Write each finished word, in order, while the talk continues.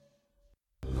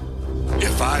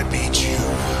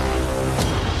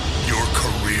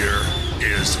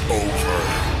is over.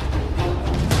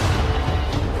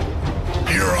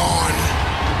 You're on.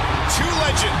 Two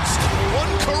legends,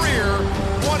 one career,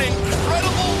 one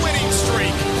incredible winning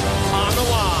streak on the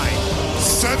line.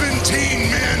 17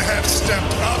 men have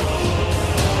stepped up,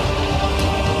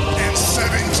 and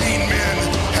 17 men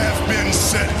have been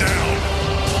set down.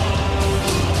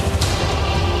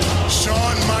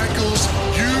 Shawn Michaels,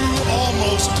 you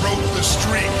almost broke the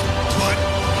streak, but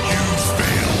you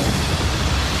failed.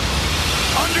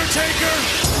 Undertaker,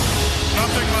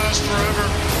 nothing lasts forever.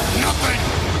 Nothing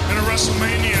in a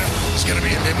WrestleMania is going to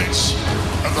be an image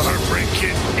of the Heartbreak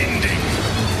Kid ending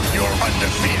your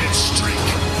undefeated streak.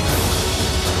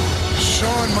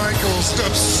 Shawn Michaels'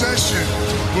 obsession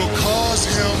will cause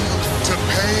him to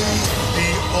pay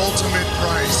the ultimate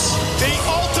price. The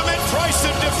ultimate price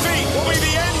of defeat will be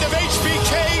the end of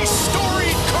HBK's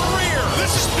storied career.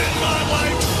 This has been my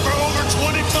life for over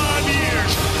 25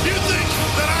 years. You think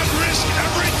that I'd risk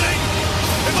everything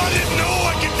if I didn't know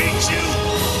I could beat you?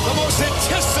 The most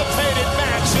anticipated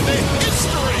match in the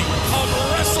history of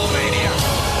WrestleMania.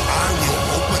 I will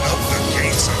open up the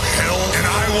gates of hell and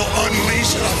I will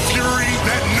unleash a fury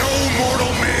that no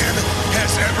mortal man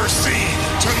has ever seen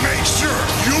to make sure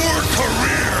your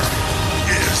career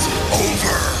is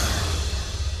over.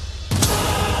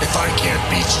 If I can't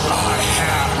beat you, I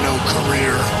have no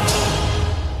career.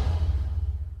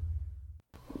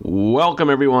 Welcome,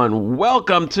 everyone.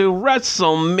 Welcome to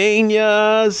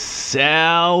WrestleMania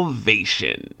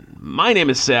Sal-vation. My name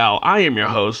is Sal. I am your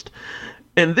host.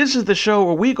 And this is the show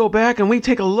where we go back and we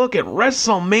take a look at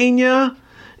WrestleMania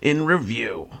in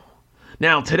review.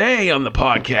 Now, today on the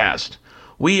podcast,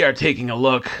 we are taking a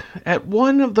look at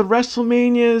one of the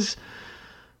WrestleManias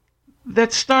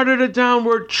that started a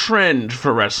downward trend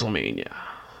for WrestleMania.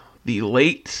 The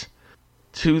late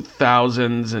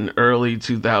 2000s and early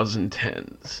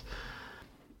 2010s.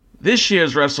 This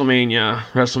year's WrestleMania,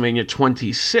 WrestleMania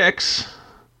 26,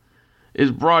 is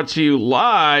brought to you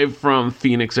live from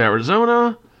Phoenix,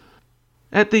 Arizona,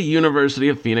 at the University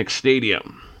of Phoenix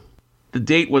Stadium. The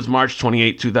date was March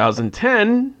 28,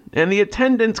 2010, and the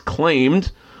attendance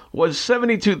claimed was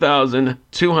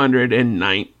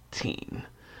 72,219.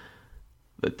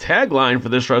 The tagline for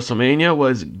this WrestleMania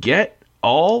was, "Get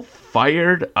all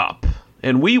fired up."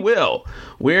 And we will.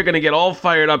 We're going to get all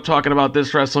fired up talking about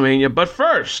this WrestleMania. But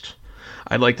first,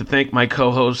 I'd like to thank my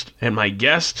co-host and my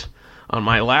guest on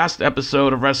my last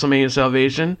episode of WrestleMania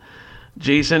Sal-vation.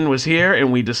 Jason was here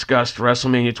and we discussed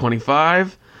WrestleMania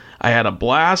 25. I had a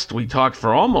blast. We talked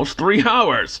for almost 3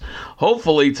 hours.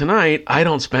 Hopefully tonight, I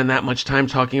don't spend that much time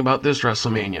talking about this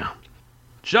WrestleMania.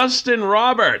 Justin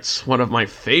Roberts, one of my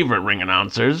favorite ring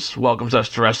announcers, welcomes us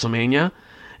to WrestleMania.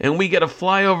 And we get a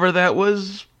flyover that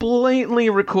was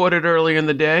blatantly recorded earlier in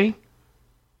the day.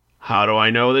 How do I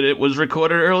know that it was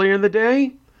recorded earlier in the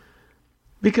day?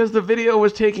 Because the video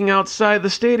was taken outside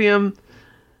the stadium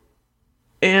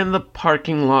and the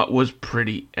parking lot was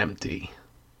pretty empty.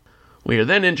 We are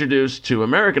then introduced to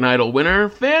American Idol winner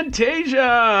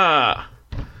Fantasia.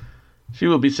 She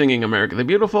will be singing America the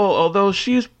Beautiful, although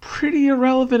she is pretty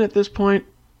irrelevant at this point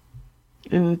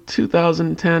in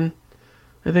 2010.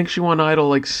 I think she won Idol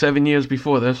like 7 years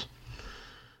before this.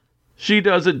 She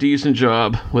does a decent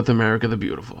job with America the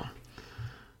Beautiful.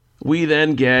 We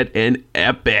then get an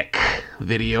epic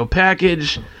video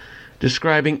package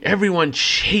describing everyone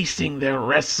chasing their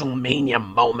WrestleMania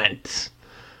moment.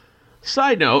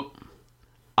 Side note,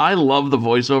 I love the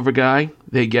voiceover guy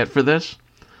they get for this.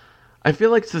 I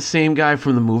feel like it's the same guy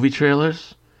from the movie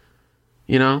trailers.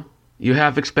 You know, you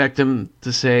half expect him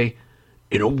to say,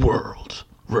 "In a world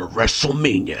where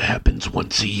WrestleMania happens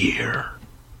once a year."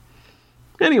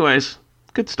 Anyways,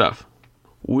 good stuff.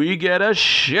 We get a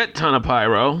shit ton of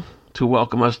pyro to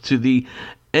welcome us to the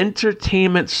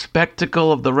entertainment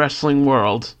spectacle of the wrestling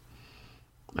world.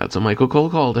 That's what Michael Cole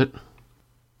called it.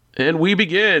 And we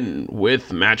begin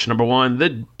with match number 1,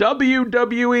 the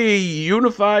WWE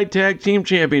Unified Tag Team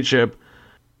Championship.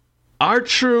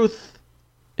 R-Truth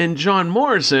and John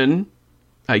Morrison,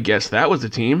 I guess that was the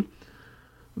team,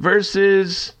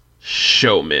 versus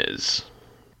Show Miz.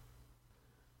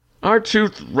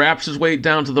 R-Truth wraps his way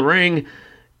down to the ring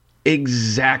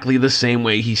exactly the same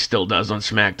way he still does on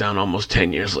SmackDown almost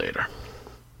 10 years later.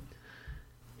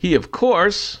 He, of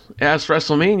course, asks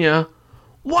WrestleMania,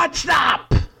 "What's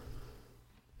up?"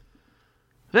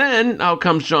 Then out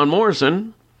comes John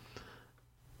Morrison,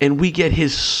 and we get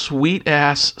his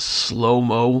sweet-ass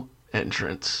slow-mo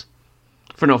entrance.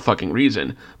 For no fucking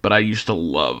reason, but I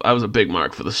was a big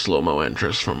mark for the slow-mo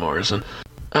entrance from Morrison.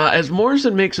 As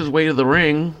Morrison makes his way to the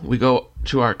ring, we go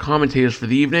to our commentators for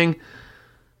the evening.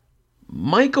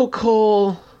 Michael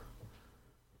Cole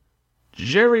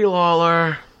Jerry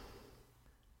Lawler,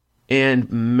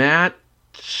 and Matt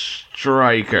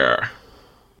Stryker.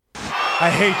 I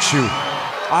hate you.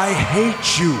 I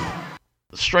hate you.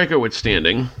 Stryker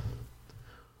withstanding.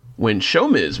 When Show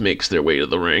Miz makes their way to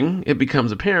the ring, it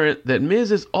becomes apparent that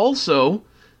Miz is also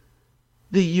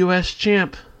the U.S.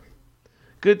 champ.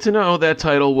 Good to know that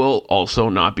title will also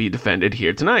not be defended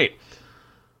here tonight.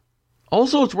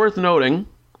 Also, it's worth noting,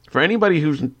 for anybody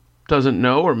who doesn't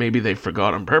know, or maybe they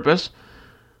forgot on purpose,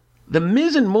 the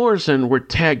Miz and Morrison were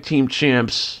tag team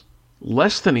champs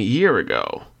less than a year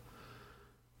ago.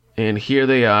 And here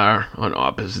they are on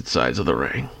opposite sides of the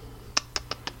ring.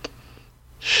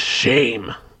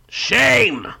 Shame.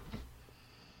 Shame!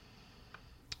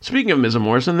 Speaking of Miz and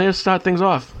Morrison, they start things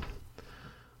off.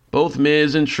 Both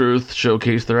Miz and Truth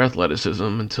showcase their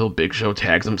athleticism until Big Show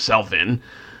tags himself in,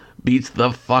 beats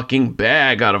the fucking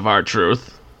bag out of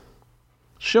R-Truth.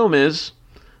 Show Miz,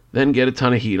 then get a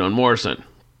ton of heat on Morrison.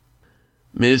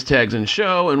 Miz tags in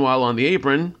Show, and while on the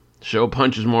apron, Show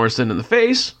punches Morrison in the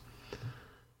face.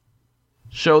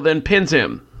 Show then pins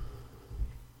him.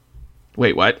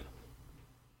 Wait, what?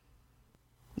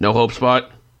 No hope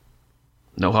spot?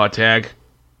 No hot tag?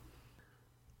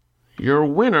 Your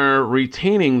winner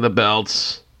retaining the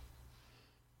belts,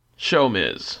 Show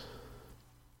Miz.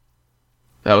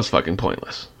 That was fucking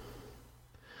pointless.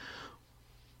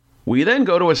 We then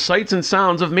go to a Sights and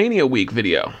Sounds of Mania Week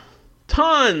video.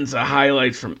 Tons of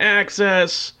highlights from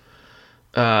Access,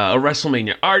 a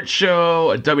WrestleMania art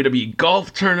show, a WWE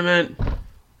golf tournament.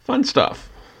 Fun stuff.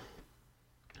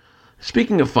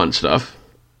 Speaking of fun stuff,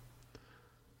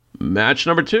 match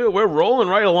number 2. We're rolling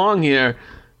right along here.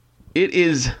 It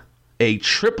is a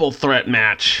triple threat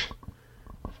match.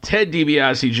 Ted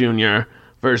DiBiase Jr.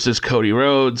 versus Cody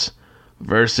Rhodes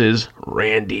versus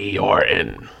Randy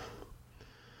Orton.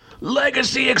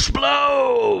 Legacy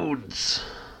explodes!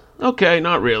 Okay,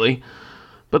 not really.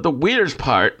 But the weirdest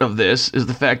part of this is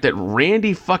the fact that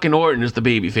Randy fucking Orton is the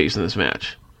babyface in this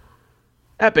match.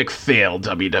 Epic fail,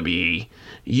 WWE.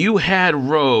 You had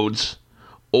Rhodes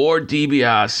or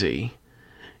DiBiase.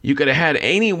 You could have had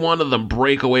any one of them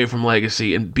break away from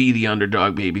Legacy and be the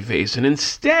underdog babyface. And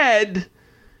instead,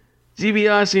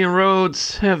 DiBiase and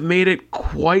Rhodes have made it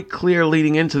quite clear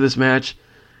leading into this match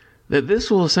that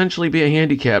this will essentially be a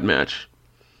handicap match.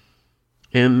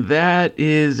 And that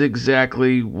is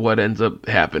exactly what ends up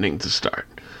happening to start.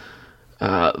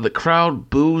 The crowd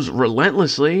boos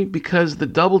relentlessly because the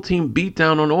double team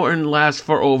beatdown on Orton lasts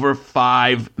for over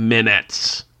 5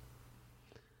 minutes.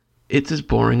 It's as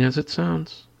boring as it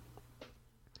sounds.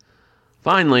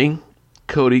 Finally,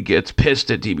 Cody gets pissed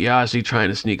at DiBiase trying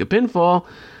to sneak a pinfall,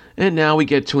 and now we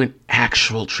get to an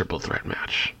actual triple threat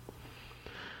match.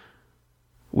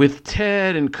 With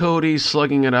Ted and Cody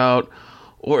slugging it out,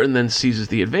 Orton then seizes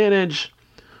the advantage.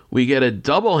 We get a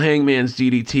double Hangman's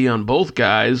DDT on both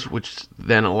guys, which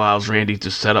then allows Randy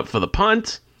to set up for the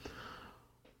punt.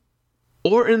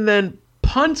 Orton then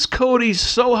punts Cody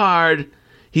so hard,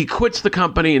 he quits the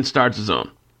company and starts his own.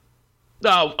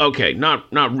 Oh, okay, not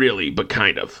really, but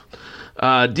kind of.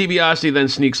 DiBiase then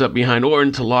sneaks up behind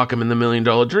Orton to lock him in the $1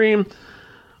 Million Dream.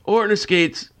 Orton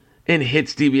escapes and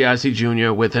hits DiBiase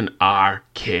Jr. with an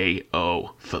RKO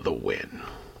for the win.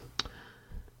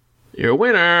 Your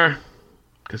winner,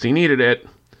 because he needed it,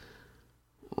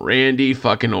 Randy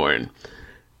fucking Orton.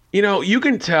 You know, you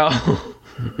can tell...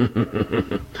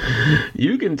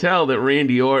 you can tell that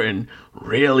Randy Orton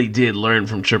really did learn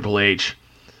from Triple H.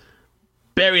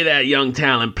 Bury that young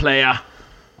talent, player.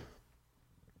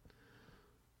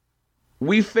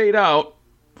 We fade out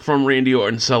from Randy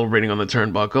Orton celebrating on the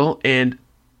turnbuckle, and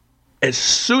as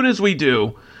soon as we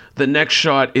do, the next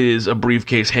shot is a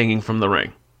briefcase hanging from the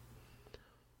ring.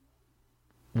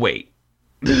 Wait.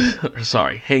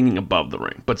 Sorry, hanging above the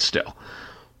ring, but still.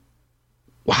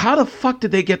 How the fuck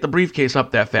did they get the briefcase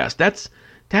up that fast? That's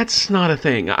not a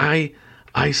thing. I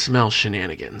smell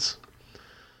shenanigans.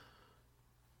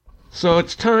 So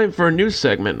it's time for a new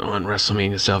segment on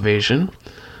WrestleMania Sal-vation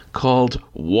called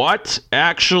What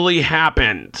Actually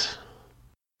Happened?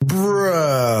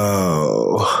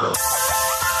 Bro.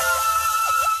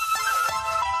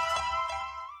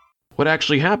 What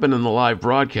actually happened in the live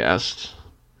broadcast,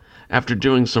 after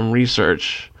doing some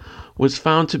research, was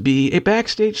found to be a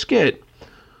backstage skit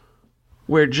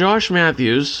where Josh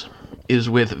Matthews is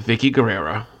with Vicky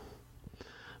Guerrero,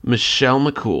 Michelle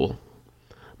McCool,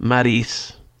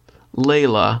 Maryse,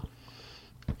 Layla,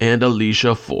 and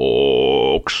Alicia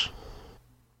Fox.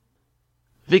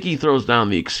 Vicky throws down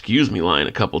the excuse me line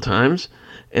a couple times,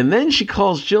 and then she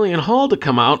calls Jillian Hall to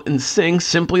come out and sing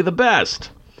Simply the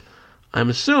Best. I'm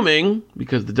assuming,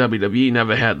 because the WWE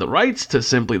never had the rights to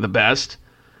Simply the Best,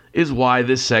 is why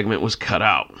this segment was cut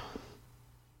out.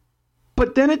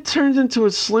 But then it turns into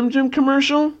a Slim Jim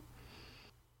commercial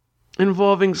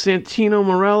involving Santino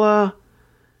Marella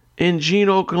and Gene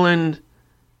Okerlund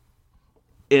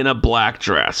in a black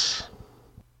dress.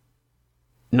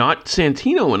 Not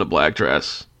Santino in a black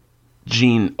dress,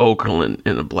 Gene Okerlund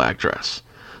in a black dress.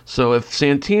 So if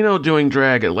Santino doing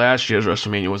drag at last year's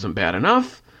WrestleMania wasn't bad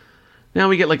enough, now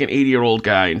we get like an 80-year-old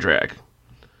guy in drag.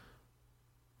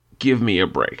 Give me a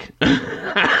break.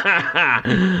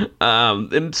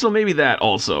 And so maybe that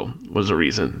also was a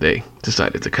reason they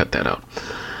decided to cut that out.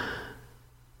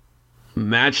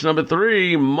 Match number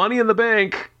 3, Money in the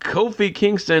Bank. Kofi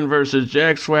Kingston versus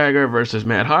Jack Swagger versus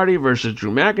Matt Hardy versus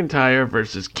Drew McIntyre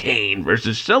versus Kane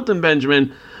versus Shelton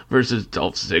Benjamin versus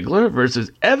Dolph Ziggler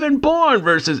versus Evan Bourne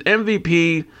versus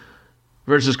MVP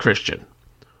versus Christian.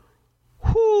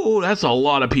 Whew, that's a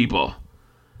lot of people.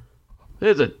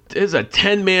 There's a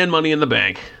 10-man Money in the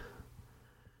Bank.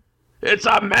 It's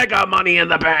a mega Money in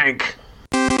the Bank.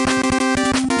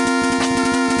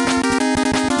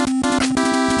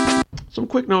 Some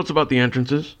quick notes about the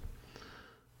entrances.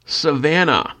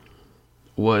 Savannah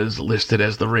was listed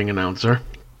as the ring announcer.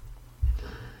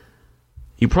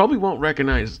 You probably won't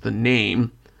recognize the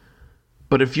name,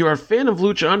 but if you're a fan of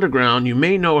Lucha Underground, you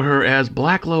may know her as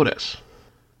Black Lotus.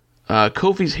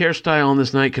 Kofi's hairstyle on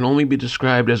this night can only be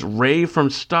described as Rey from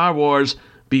Star Wars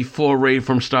before Rey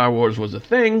from Star Wars was a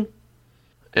thing.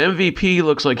 MVP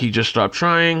looks like he just stopped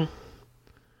trying.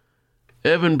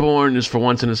 Evan Bourne is for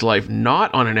once in his life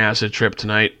not on an acid trip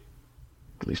tonight.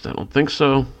 At least I don't think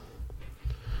so.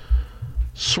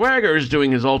 Swagger is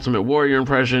doing his Ultimate Warrior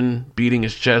impression, beating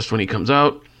his chest when he comes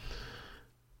out.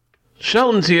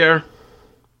 Shelton's here.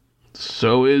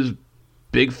 So is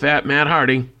big fat Matt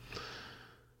Hardy.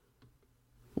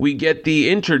 We get the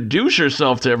introduce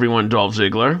yourself to everyone Dolph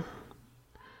Ziggler.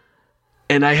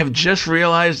 And I have just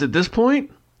realized at this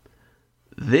point,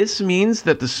 this means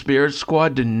that the Spirit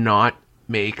Squad did not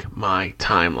make my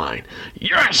timeline.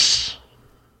 Yes!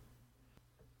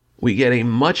 We get a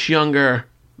much younger,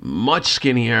 much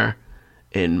skinnier,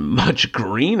 and much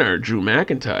greener Drew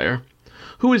McIntyre,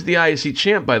 who is the IC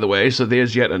champ, by the way, so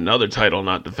there's yet another title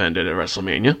not defended at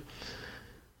WrestleMania.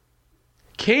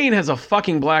 Kane has a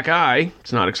fucking black eye.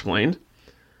 It's not explained.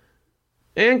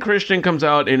 And Christian comes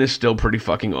out and is still pretty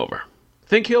fucking over.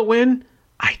 Think he'll win?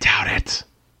 I doubt it.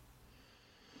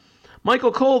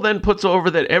 Michael Cole then puts over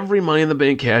that every Money in the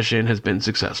Bank cash-in has been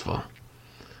successful.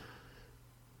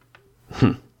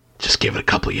 Just give it a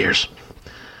couple years.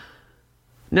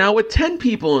 Now, with 10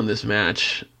 people in this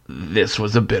match, this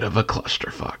was a bit of a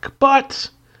clusterfuck. But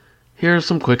here are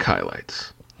some quick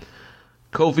highlights.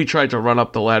 Kofi tried to run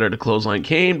up the ladder to clothesline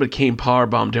Kane, but Kane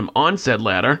powerbombed him on said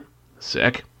ladder.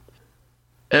 Sick.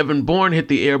 Evan Bourne hit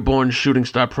the airborne shooting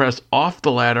star press off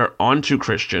the ladder onto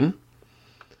Christian.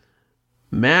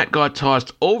 Matt got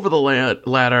tossed over the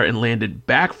ladder and landed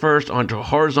back first onto a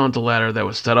horizontal ladder that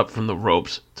was set up from the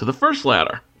ropes to the first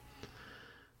ladder.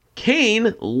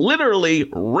 Kane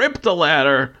literally ripped the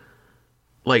ladder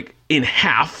like in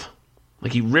half.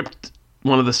 Like he ripped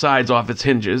one of the sides off its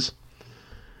hinges.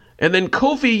 And then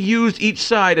Kofi used each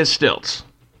side as stilts.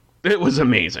 It was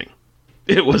amazing.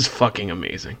 It was fucking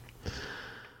amazing.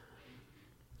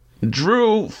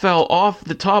 Drew fell off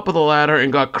the top of the ladder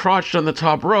and got crotched on the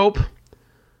top rope.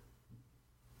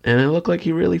 And it looked like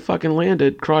he really fucking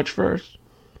landed crotch first.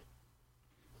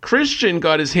 Christian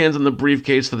got his hands on the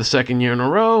briefcase for the second year in a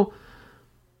row.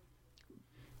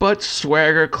 But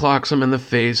Swagger clocks him in the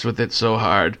face with it so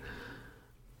hard.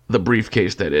 The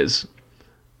briefcase, that is.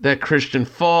 That Christian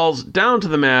falls down to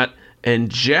the mat, and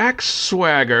Jack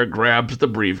Swagger grabs the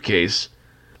briefcase.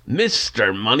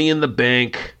 Mr. Money in the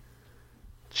Bank.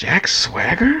 Jack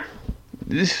Swagger?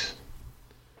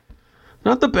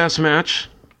 Not the best match.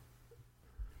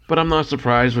 But I'm not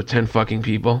surprised with 10 fucking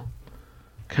people.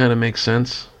 Kind of makes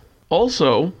sense.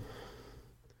 Also,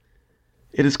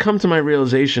 it has come to my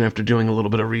realization after doing a little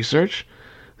bit of research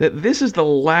that this is the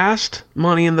last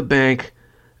Money in the Bank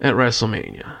at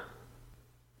WrestleMania.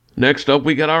 Next up,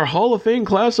 we got our Hall of Fame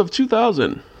class of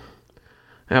 2000.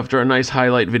 After a nice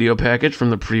highlight video package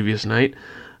from the previous night,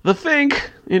 The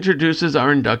Fink introduces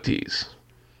our inductees.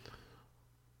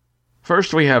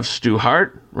 First, we have Stu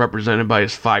Hart, represented by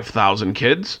his 5,000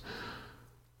 kids.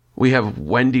 We have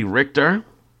Wendy Richter,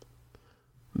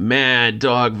 Mad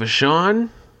Dog Vachon,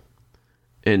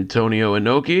 Antonio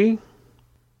Inoki,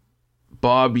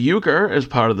 Bob Uecker as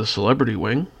part of the celebrity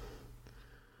wing,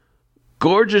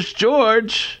 Gorgeous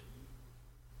George,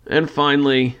 and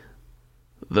finally,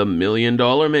 the $1 Million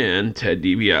Man, Ted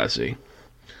DiBiase,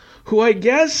 who I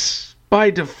guess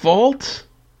by default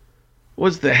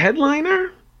was the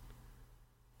headliner.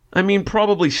 I mean,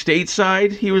 probably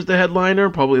stateside he was the headliner.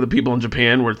 Probably the people in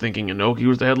Japan were thinking Inoki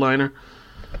was the headliner.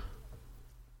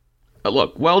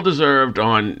 Look, well-deserved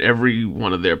on every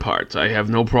one of their parts. I have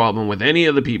no problem with any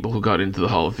of the people who got into the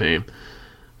Hall of Fame.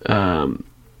 A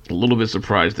little bit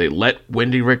surprised they let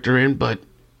Wendy Richter in, but,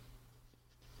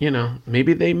 you know,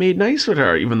 maybe they made nice with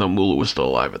her, even though Moolah was still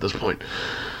alive at this point.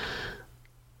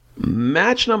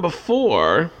 Match number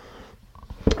 4,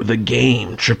 The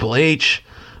Game, Triple H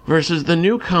versus the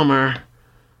newcomer,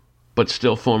 but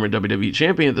still former WWE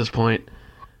champion at this point,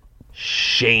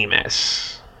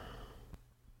 Sheamus.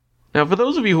 Now, for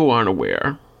those of you who aren't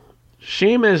aware,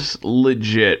 Sheamus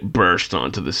legit burst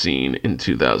onto the scene in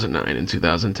 2009 and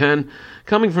 2010,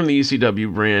 coming from the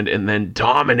ECW brand and then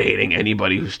dominating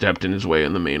anybody who stepped in his way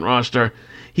on the main roster.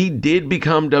 He did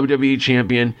become WWE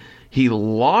champion. He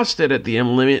lost it at the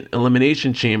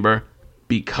Elimination Chamber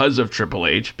because of Triple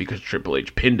H, because Triple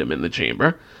H pinned him in the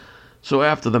chamber. So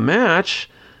after the match,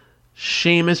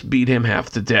 Sheamus beat him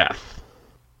half to death.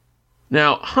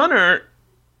 Now, Hunter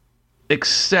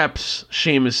accepts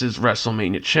Sheamus's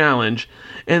WrestleMania challenge,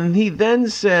 and he then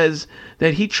says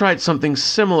that he tried something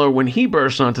similar when he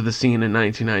burst onto the scene in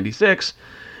 1996,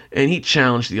 and he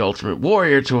challenged the Ultimate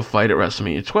Warrior to a fight at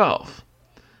WrestleMania 12.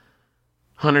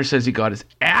 Hunter says he got his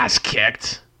ass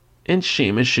kicked, and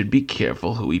Sheamus should be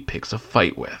careful who he picks a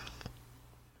fight with.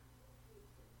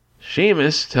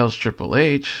 Sheamus tells Triple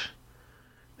H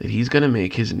that he's going to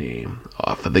make his name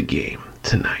off of the game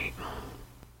tonight.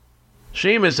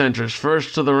 Sheamus enters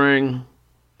first to the ring.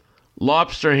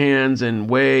 Lobster hands and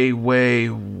way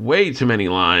too many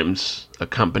limes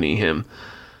accompany him.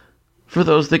 For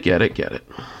those that get it, get it.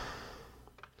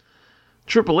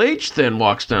 Triple H then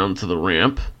walks down to the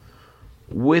ramp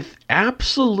with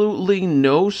absolutely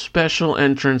no special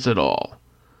entrance at all.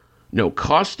 No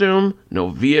costume, no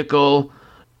vehicle,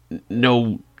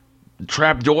 no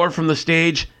trapdoor from the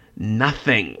stage,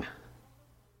 nothing.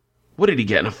 What did he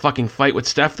get in a fucking fight with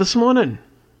Steph this morning?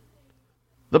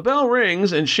 The bell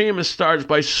rings and Sheamus starts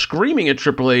by screaming at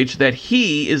Triple H that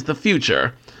he is the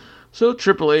future. So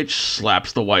Triple H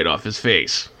slaps the white off his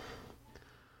face.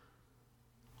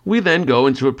 We then go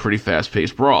into a pretty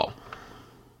fast-paced brawl.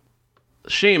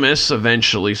 Sheamus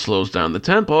eventually slows down the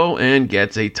tempo and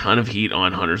gets a ton of heat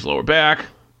on Hunter's lower back.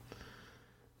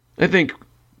 I think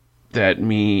that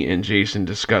me and Jason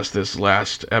discussed this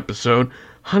last episode.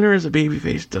 Hunter as a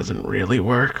babyface doesn't really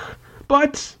work,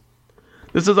 but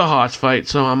this is a hoss fight,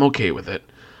 so I'm okay with it.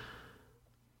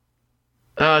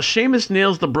 Sheamus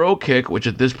nails the bro kick, which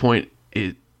at this point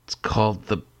it's called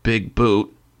the Big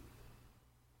Boot,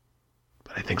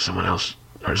 but I think someone else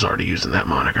is already using that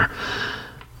moniker.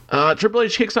 Triple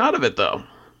H kicks out of it though,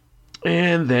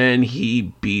 and then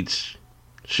he beats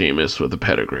Sheamus with a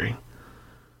pedigree.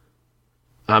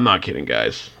 I'm not kidding,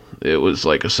 guys. It was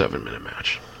like a 7-minute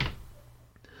match.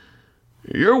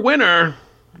 Your winner,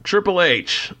 Triple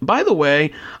H. By the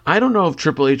way, I don't know if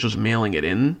Triple H was mailing it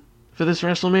in for this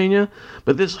WrestleMania,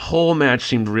 but this whole match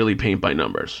seemed really paint by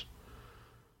numbers.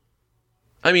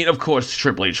 I mean, of course,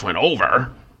 Triple H went over,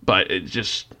 but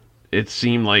it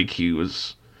seemed like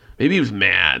maybe he was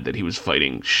mad that he was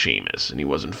fighting Sheamus and he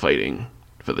wasn't fighting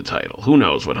for the title. Who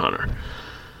knows what Hunter.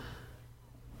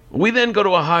 We then go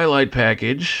to a highlight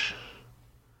package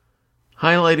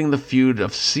highlighting the feud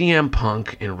of CM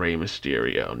Punk and Rey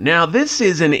Mysterio. Now, this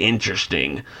is an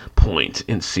interesting point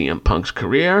in CM Punk's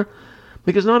career,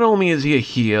 because not only is he a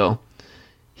heel,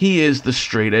 he is the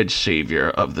straight edge savior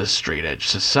of the straight edge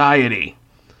society.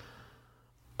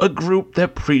 A group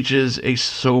that preaches a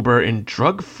sober and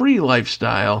drug-free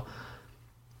lifestyle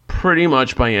pretty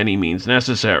much by any means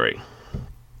necessary.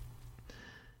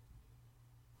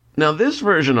 Now, this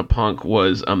version of Punk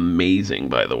was amazing,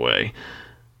 by the way.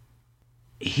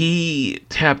 He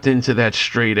tapped into that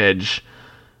straight edge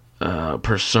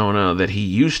persona that he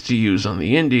used to use on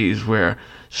the indies, where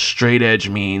straight edge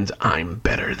means I'm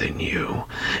better than you.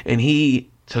 And he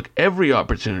took every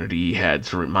opportunity he had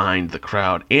to remind the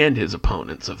crowd and his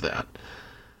opponents of that.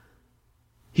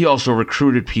 He also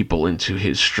recruited people into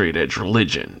his straight edge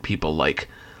religion, people like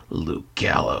Luke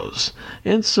Gallows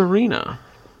and Serena.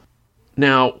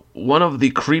 Now, one of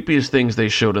the creepiest things they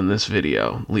showed in this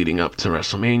video leading up to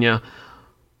WrestleMania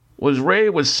was Rey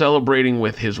was celebrating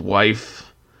with his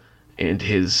wife and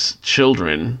his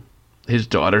children his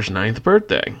daughter's 9th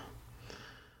birthday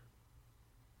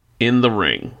in the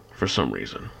ring for some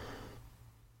reason.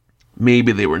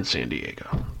 Maybe they were in San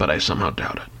Diego, but I somehow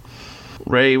doubt it.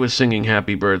 Rey was singing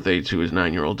happy birthday to his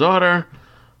 9-year-old daughter.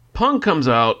 Punk comes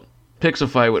out, picks a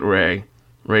fight with Rey.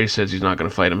 Rey says he's not going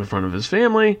to fight him in front of his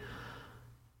family.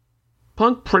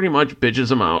 Punk pretty much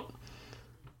bitches him out.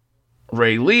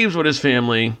 Rey leaves with his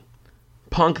family,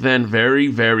 Punk then very,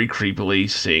 very creepily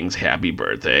sings happy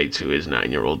birthday to his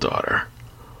 9-year-old daughter.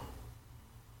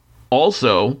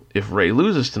 Also, if Ray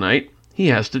loses tonight, he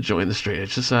has to join the Straight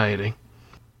Edge Society.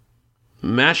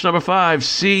 Match number 5,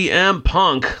 CM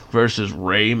Punk versus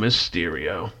Rey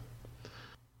Mysterio.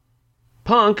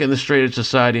 Punk and the Straight Edge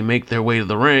Society make their way to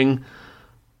the ring.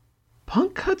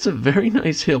 Punk cuts a very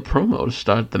nice heel promo to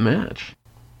start the match.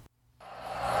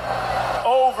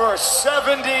 Over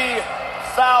 70,000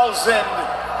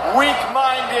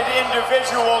 weak-minded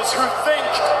individuals who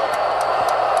think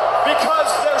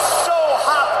because they're so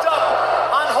hopped up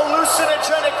on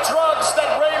hallucinogenic drugs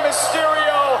that Rey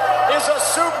Mysterio is a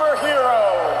superhero.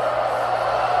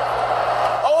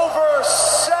 Over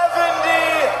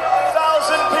 70,000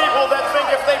 people that think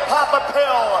if they pop a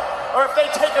pill or if they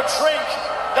take a drink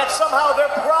that somehow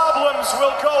their problems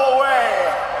will go away.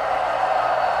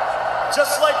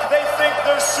 Just like they think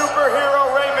their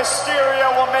superhero Rey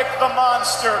Mysterio will make the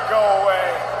monster go away.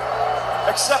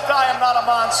 Except I am not a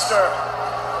monster.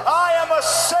 I am a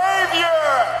savior,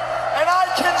 and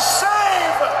I can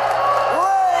save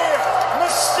Rey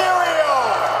Mysterio.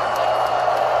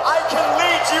 I can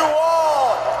lead you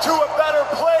all to a better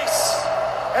place,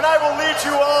 and I will lead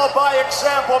you all by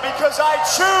example because I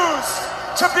choose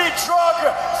to be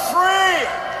drug-free.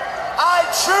 I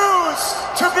choose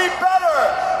to be better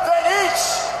than each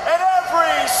and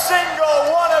every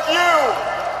single one of you.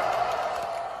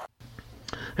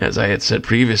 As I had said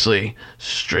previously,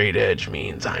 straight edge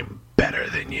means I'm better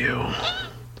than you.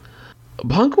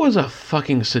 Punk was a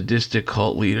fucking sadistic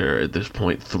cult leader at this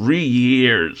point, 3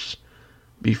 years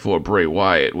before Bray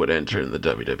Wyatt would enter in the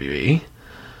WWE.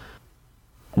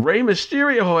 Rey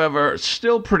Mysterio, however,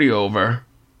 still pretty over,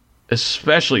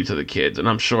 especially to the kids, and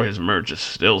I'm sure his merch is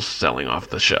still selling off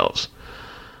the shelves.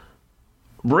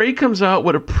 Rey comes out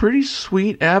with a pretty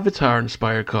sweet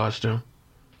Avatar-inspired costume.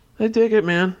 I dig it,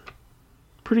 man.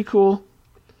 Pretty cool.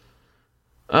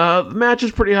 The match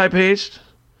is pretty high-paced.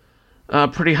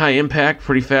 Pretty high impact,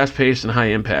 pretty fast-paced and high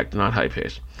impact, not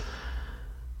high-paced.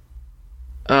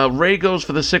 Rey goes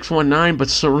for the 619, but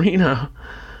Serena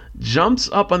jumps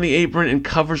up on the apron and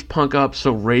covers Punk up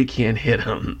so Rey can't hit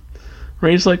him.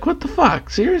 Rey's like, what the fuck?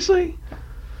 Seriously?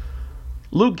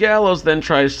 Luke Gallows then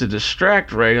tries to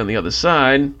distract Rey on the other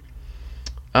side,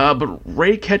 but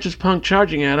Rey catches Punk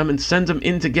charging at him and sends him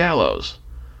into Gallows.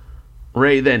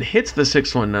 Rey then hits the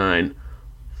 619,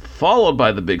 followed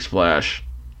by the big splash,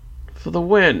 for the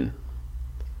win.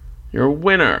 Your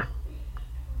winner,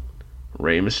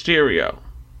 Rey Mysterio.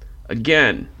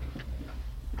 Again,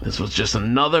 this was just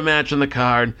another match on the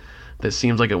card that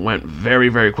seems like it went very,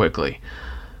 very quickly.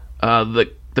 The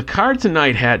card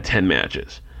tonight had 10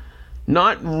 matches.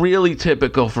 Not really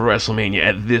typical for WrestleMania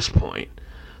at this point.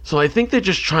 So I think they're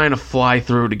just trying to fly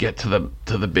through to get to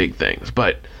the big things.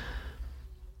 But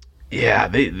yeah,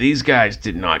 these guys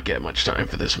did not get much time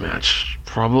for this match.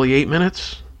 Probably 8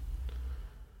 minutes.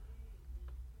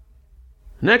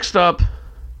 Next up,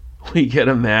 we get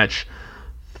a match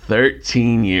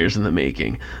 13 years in the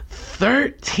making.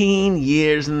 13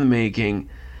 years in the making,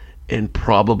 and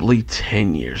probably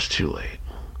 10 years too late.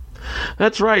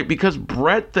 That's right, because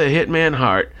Bret the Hitman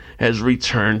Hart has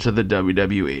returned to the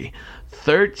WWE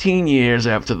 13 years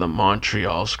after the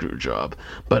Montreal Screwjob,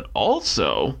 but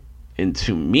also, and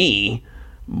to me,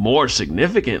 more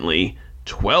significantly,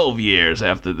 12 years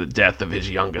after the death of his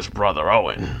youngest brother,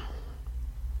 Owen.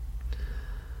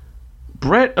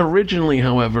 Bret originally,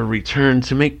 however, returned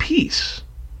to make peace,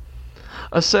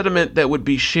 a sentiment that would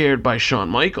be shared by Shawn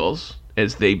Michaels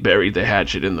as they buried the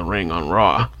hatchet in the ring on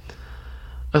Raw,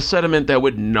 a sentiment that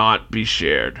would not be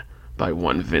shared by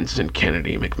one Vincent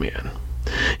Kennedy McMahon.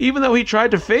 Even though he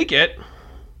tried to fake it,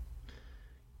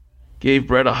 gave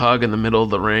Bret a hug in the middle of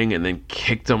the ring and then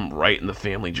kicked him right in the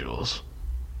family jewels.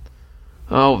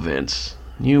 Oh, Vince,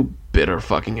 you bitter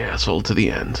fucking asshole to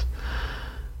the end.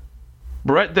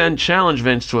 Bret then challenged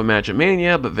Vince to a match at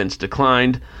Mania, but Vince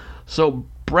declined. So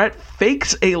Bret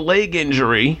fakes a leg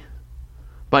injury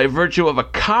by virtue of a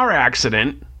car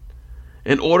accident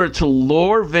in order to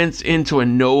lure Vince into a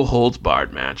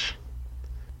no-holds-barred match.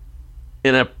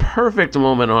 In a perfect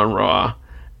moment on Raw,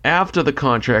 after the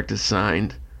contract is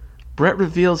signed, Bret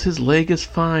reveals his leg is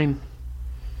fine.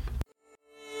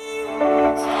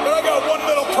 But I got one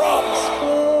little problem.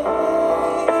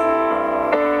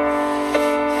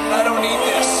 I don't need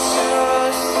this.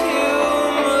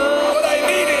 What I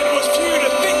needed was for you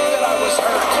to think that I was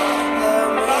hurt.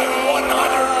 I'm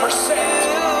 100%.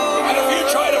 And if you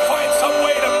try to find some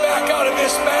way to back out of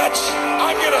this match,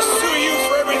 I'm going to sue you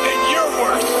for everything you're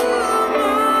worth.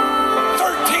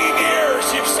 13 years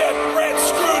you've said Bret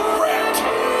screwed Bret.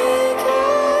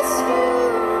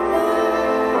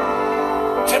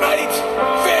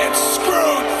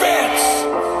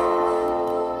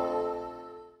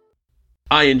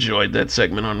 I enjoyed that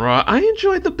segment on Raw. I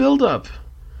enjoyed the build-up.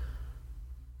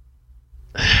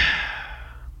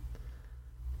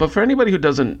 But for anybody who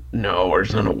doesn't know or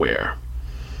is unaware,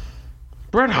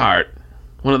 Bret Hart,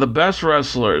 one of the best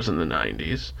wrestlers in the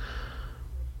 90s,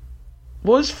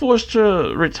 was forced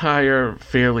to retire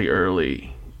fairly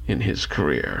early in his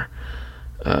career.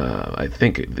 I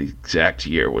think the exact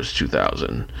year was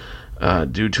 2000,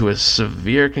 due to a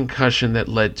severe concussion that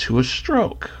led to a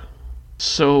stroke.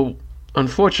 So,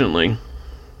 unfortunately,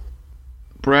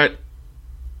 Bret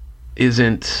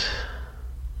isn't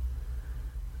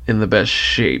in the best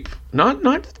shape. Not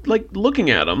like looking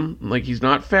at him, like he's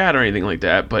not fat or anything like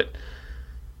that, but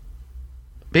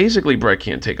basically Bret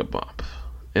can't take a bump.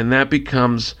 And that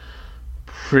becomes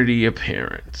pretty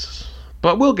apparent.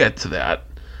 But we'll get to that.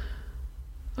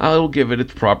 I'll give it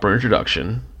its proper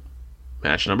introduction.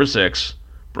 Match number 6,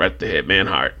 Bret the Hitman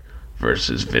Hart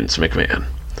versus Vince McMahon.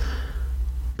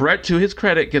 Bret, to his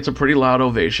credit, gets a pretty loud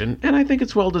ovation, and I think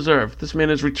it's well deserved. This man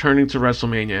is returning to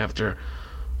WrestleMania after,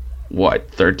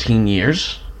 13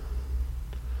 years?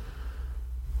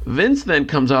 Vince then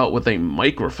comes out with a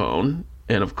microphone,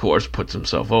 and of course puts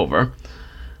himself over,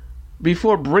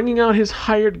 before bringing out his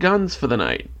hired guns for the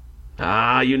night.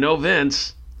 You know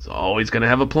Vince. He's always going to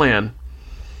have a plan.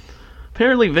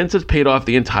 Apparently, Vince has paid off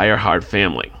the entire Hart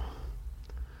family.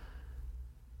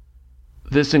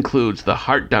 This includes the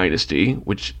Hart Dynasty,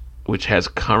 which has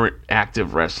current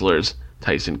active wrestlers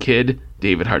Tyson Kidd,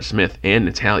 David Hart Smith, and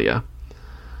Natalya.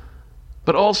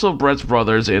 But also Bret's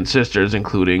brothers and sisters,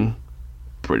 including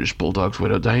British Bulldog's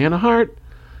widow Diana Hart.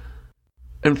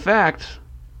 In fact,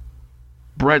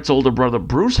 Bret's older brother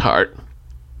Bruce Hart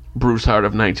of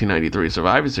 1993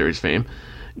 Survivor Series fame,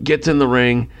 gets in the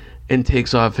ring and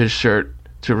takes off his shirt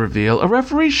to reveal a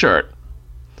referee shirt.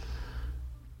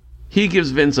 He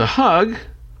gives Vince a hug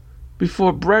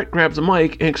before Bret grabs a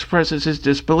mic and expresses his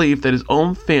disbelief that his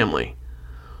own family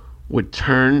would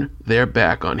turn their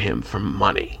back on him for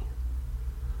money.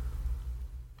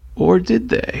 Or did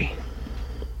they?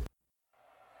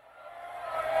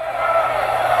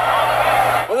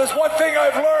 Well, there's one thing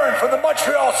I've learned from the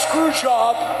Montreal screw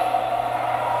job.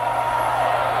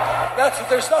 That's that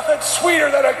there's nothing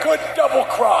sweeter than a good double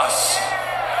cross.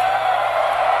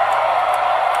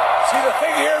 See, the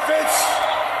thing here, Vince,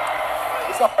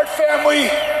 is the Hart family,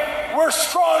 we're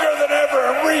stronger than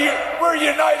ever, and we're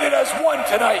united as one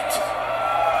tonight.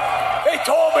 They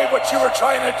told me what you were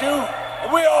trying to do,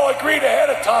 and we all agreed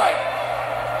ahead of time.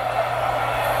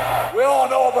 We all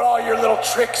know about all your little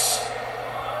tricks.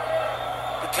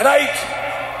 But tonight,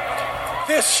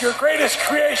 this, your greatest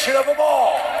creation of them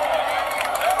all,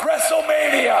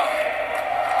 WrestleMania.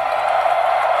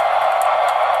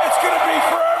 It's going to be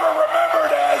forever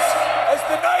remembered as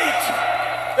the night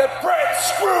that Bret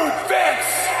screwed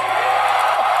Vince.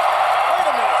 Wait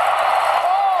a minute.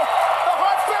 Oh, the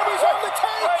Hart family's on the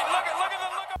tape. Wait, look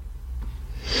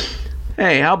at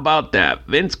Hey, how about that?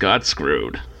 Vince got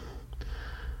screwed.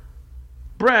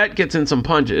 Bret gets in some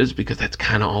punches, because that's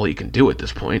kind of all he can do at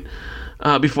this point,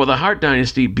 before the Hart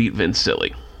Dynasty beat Vince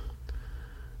silly.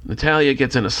 Natalya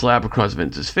gets in a slap across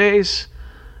Vince's face,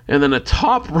 and then a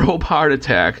top rope heart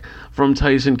attack from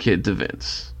Tyson Kidd to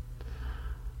Vince.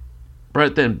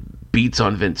 Bret then beats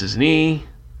on Vince's knee.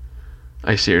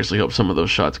 I seriously hope some of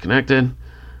those shots connected.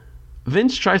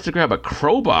 Vince tries to grab a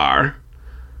crowbar,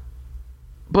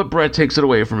 but Bret takes it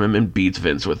away from him and beats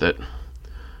Vince with it.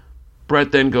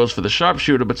 Bret then goes for the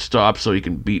sharpshooter, but stops so he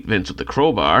can beat Vince with the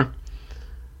crowbar.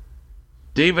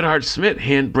 David Hart Smith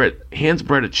hands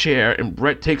Bret a chair, and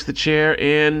Bret takes the chair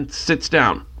and sits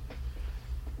down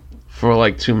for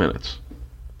like 2 minutes.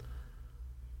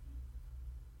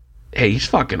 Hey, he's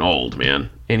fucking old, man,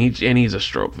 and he's a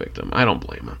stroke victim. I don't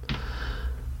blame him.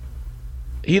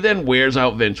 He then wears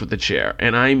out Vince with the chair,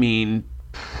 and I mean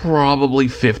probably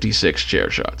 56 chair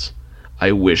shots.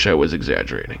 I wish I was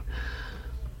exaggerating.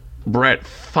 Bret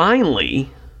finally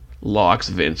locks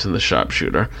Vince in the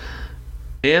sharpshooter,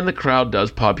 and the crowd does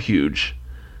pop huge.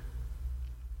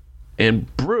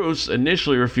 And Bruce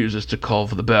initially refuses to call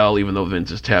for the bell, even though Vince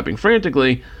is tapping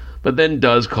frantically, but then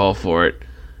does call for it.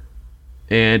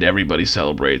 And everybody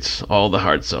celebrates. All the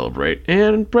Harts celebrate.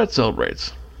 And Bret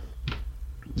celebrates.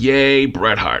 Yay,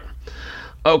 Bret Hart.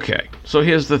 Okay, so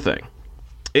here's the thing.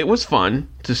 It was fun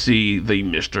to see the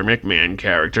Mr. McMahon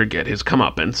character get his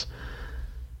comeuppance.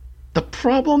 The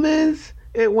problem is,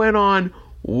 it went on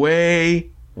way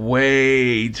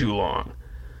too long.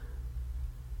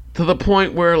 To the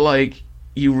point where, like,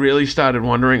 you really started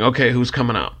wondering, okay, who's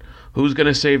coming out? Who's going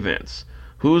to save Vince?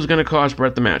 Who's going to cost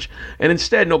Bret the match? And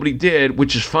instead, nobody did,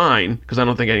 which is fine, because I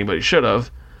don't think anybody should have.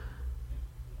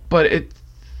 But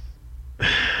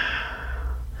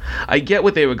I get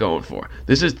what they were going for.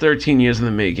 This is 13 years in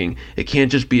the making. It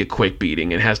can't just be a quick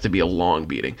beating. It has to be a long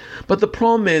beating. But the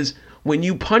problem is, when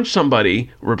you punch somebody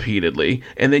repeatedly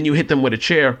and then you hit them with a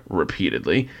chair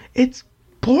repeatedly, it's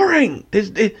boring.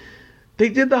 They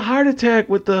did the heart attack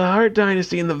with the Hart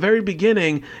Dynasty in the very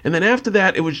beginning, and then after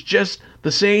that, it was just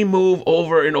the same move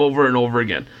over and over and over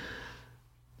again.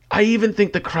 I even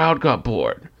think the crowd got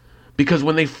bored, because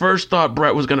when they first thought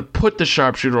Brett was going to put the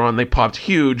sharpshooter on, they popped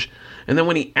huge, and then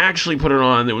when he actually put it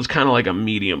on, it was kind of like a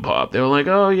medium pop. They were like,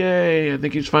 oh, yay, I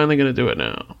think he's finally going to do it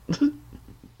now.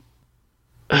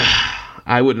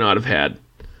 I would not have had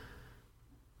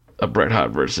a Bret Hart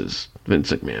versus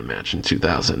Vince McMahon match in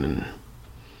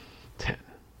 2010.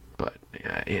 But,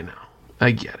 you know,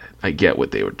 I get it. I get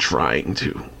what they were trying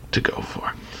to go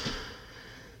for.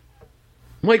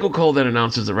 Michael Cole then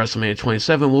announces that WrestleMania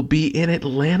 27 will be in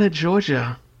Atlanta,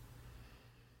 Georgia.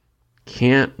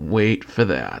 Can't wait for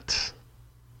that.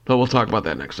 But we'll talk about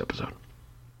that next episode.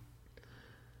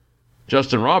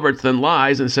 Justin Roberts then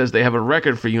lies and says they have a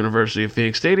record for University of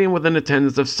Phoenix Stadium with an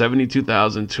attendance of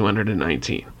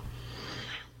 72,219.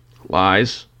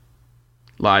 Lies.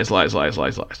 Lies, lies, lies,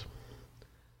 lies, lies.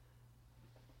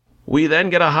 We then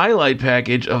get a highlight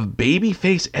package of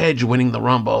Babyface Edge winning the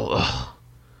Rumble. Ugh.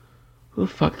 Who the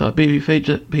fuck thought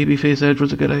Babyface Edge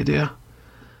was a good idea?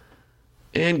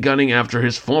 And gunning after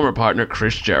his former partner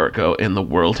Chris Jericho in the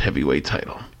World Heavyweight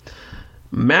title.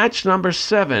 Match number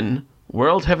 7,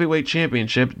 World Heavyweight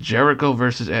Championship, Jericho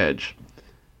versus Edge.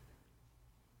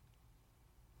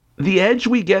 The Edge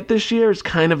we get this year is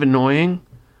kind of annoying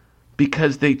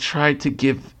because they tried to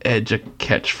give Edge a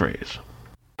catchphrase.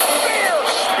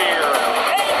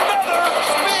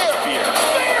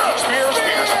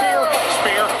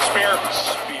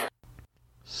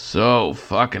 So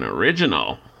fucking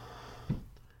original.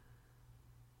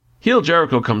 Heel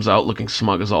Jericho comes out looking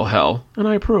smug as all hell, and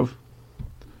I approve.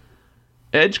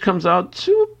 Edge comes out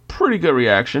to a pretty good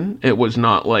reaction. It was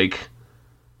not like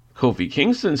Kofi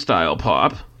Kingston style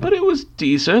pop, but it was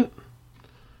decent.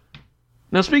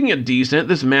 Now, speaking of decent,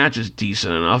 this match is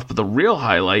decent enough, but the real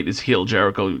highlight is heel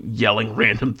Jericho yelling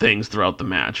random things throughout the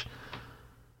match.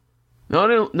 Not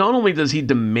only does he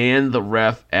demand the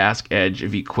ref ask Edge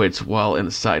if he quits while in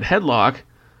a side headlock,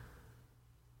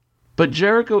 but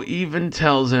Jericho even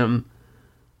tells him,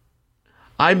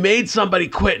 I made somebody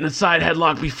quit in a side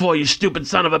headlock before, you stupid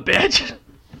son of a bitch.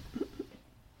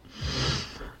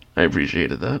 I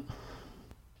appreciated that.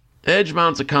 Edge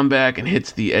mounts a comeback and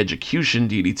hits the Edgecution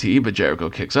DDT, but Jericho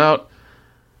kicks out.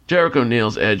 Jericho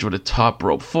nails Edge with a top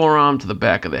rope forearm to the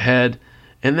back of the head,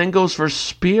 and then goes for a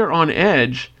spear on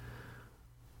Edge,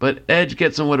 but Edge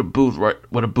gets him with a boot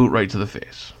right to the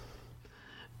face.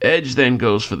 Edge then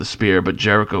goes for the spear, but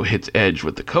Jericho hits Edge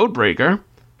with the Codebreaker,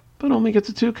 but only gets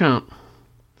a 2 count.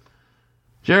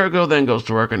 Jericho then goes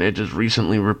to work on Edge's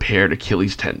recently repaired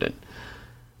Achilles tendon.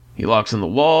 He locks in the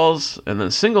walls, and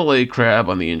then single leg crab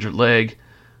on the injured leg,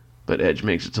 but Edge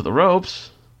makes it to the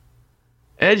ropes.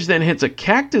 Edge then hits a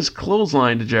cactus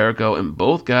clothesline to Jericho, and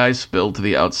both guys spill to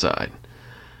the outside.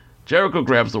 Jericho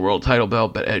grabs the world title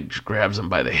belt, but Edge grabs him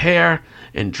by the hair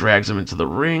and drags him into the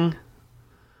ring.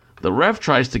 The ref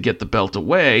tries to get the belt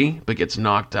away, but gets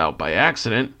knocked out by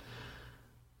accident.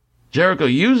 Jericho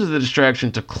uses the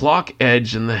distraction to clock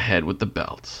Edge in the head with the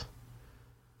belt.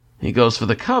 He goes for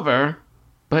the cover,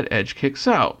 but Edge kicks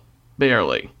out.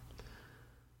 Barely.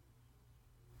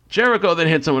 Jericho then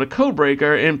hits him with a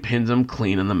Codebreaker and pins him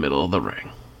clean in the middle of the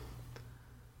ring.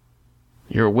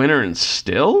 Your winner and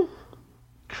still?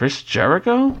 Chris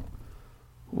Jericho?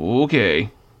 Okay.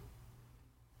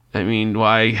 I mean,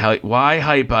 why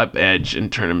hype up Edge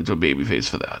and turn him into a babyface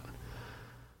for that?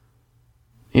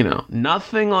 You know,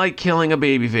 nothing like killing a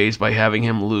babyface by having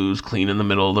him lose clean in the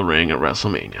middle of the ring at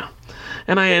WrestleMania.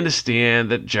 And I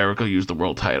understand that Jericho used the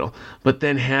world title, but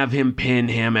then have him pin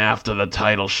him after the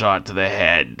title shot to the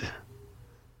head.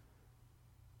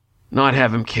 Not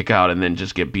have him kick out and then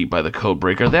just get beat by the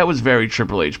Codebreaker. That was very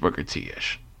Triple H Booker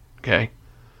T-ish. Okay?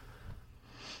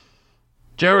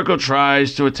 Jericho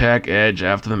tries to attack Edge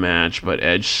after the match, but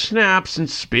Edge snaps and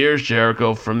spears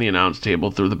Jericho from the announce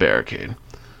table through the barricade.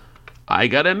 I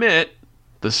gotta admit,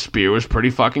 the spear was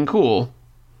pretty fucking cool.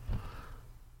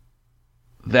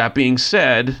 That being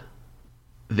said,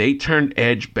 they turned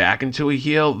Edge back into a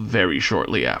heel very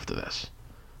shortly after this.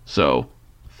 So,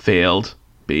 failed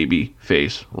baby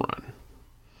face run.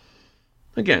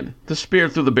 Again, the spear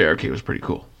through the barricade was pretty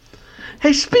cool.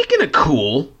 Hey, speaking of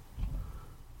cool,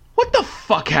 what the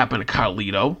fuck happened to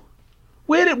Carlito?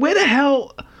 Where the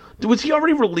hell... Was he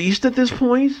already released at this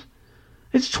point?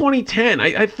 It's 2010.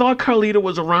 I thought Carlito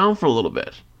was around for a little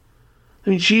bit. I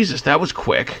mean, Jesus, that was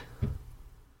quick.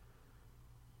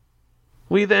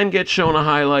 We then get shown a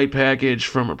highlight package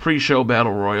from a pre-show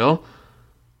battle royal.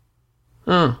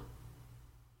 And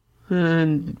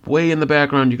way in the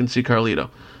background you can see Carlito.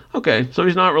 Okay, so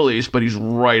he's not released, but he's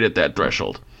right at that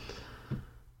threshold.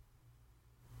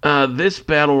 This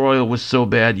battle royal was so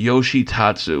bad,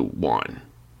 Yoshitatsu won.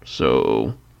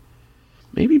 So,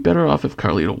 maybe better off if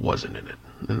Carlito wasn't in it.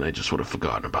 Then I just would have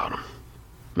forgotten about him.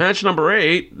 Match number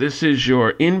 8. This is your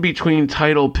in-between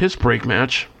title piss break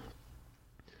match.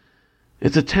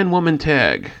 It's a 10-woman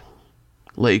tag.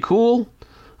 Lay Cool,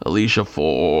 Alicia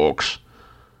Fox,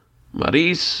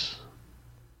 Maryse,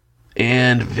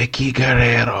 and Vicky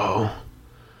Guerrero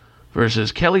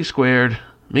versus Kelly Squared,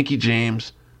 Mickie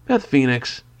James, Beth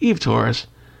Phoenix, Eve Torres,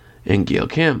 and Gail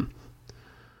Kim.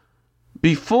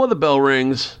 Before the bell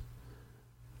rings,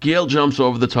 Gail jumps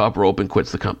over the top rope and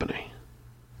quits the company.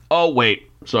 Oh, wait.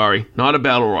 Sorry. Not a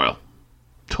battle royal.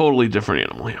 Totally different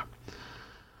animal here.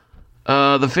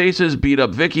 The faces beat up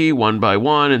Vicky one by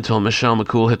one until Michelle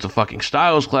McCool hits a fucking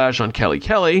Styles Clash on Kelly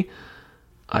Kelly.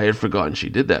 I had forgotten she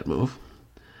did that move.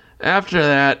 After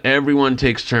that, everyone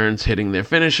takes turns hitting their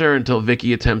finisher until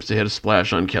Vicky attempts to hit a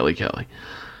splash on Kelly Kelly.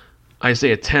 I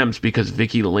say attempts because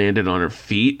Vicky landed on her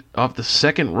feet off the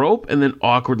second rope and then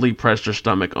awkwardly pressed her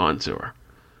stomach onto her.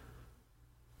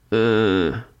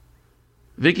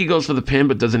 Vicky goes for the pin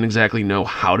but doesn't exactly know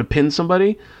how to pin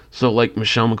somebody, so like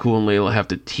Michelle McCool and Layla have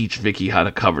to teach Vicky how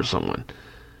to cover someone.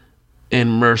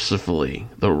 And mercifully,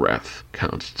 the ref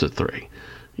counts to 3.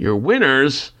 Your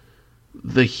winners,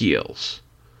 the heels.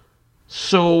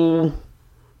 So,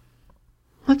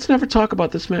 let's never talk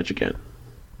about this match again.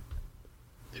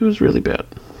 It was really bad.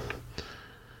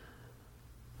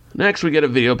 Next, we get a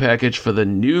video package for the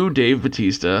new Dave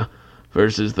Bautista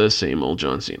versus the same old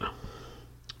John Cena.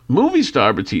 Movie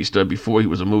star Batista, before he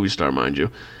was a movie star, mind you,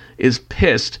 is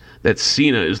pissed that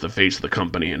Cena is the face of the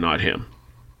company and not him.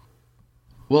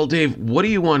 Well, Dave, what do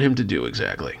you want him to do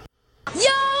exactly? Yo!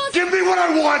 Give me what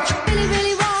I want! Really,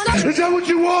 really want. Is that what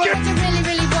you want? What you really,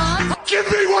 really want. Give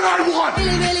me what I want!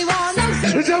 Really, really want.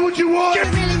 Is that what you want?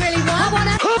 Really, really want.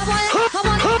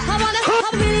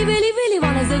 I really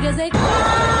wanna zig a zig.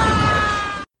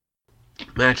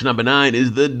 Match number 9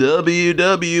 is the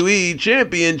WWE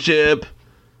Championship.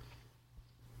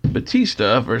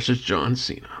 Batista versus John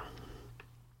Cena.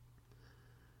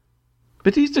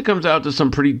 Batista comes out to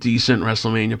some pretty decent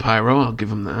WrestleMania pyro, I'll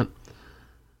give him that.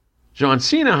 John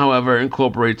Cena, however,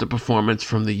 incorporates a performance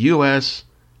from the U.S.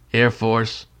 Air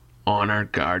Force Honor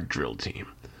Guard drill team.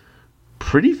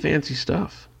 Pretty fancy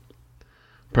stuff.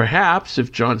 Perhaps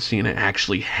if John Cena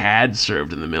actually had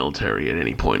served in the military at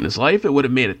any point in his life, it would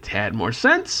have made a tad more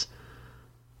sense.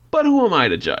 But who am I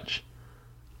to judge?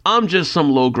 I'm just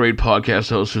some low-grade podcast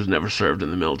host who's never served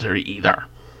in the military either.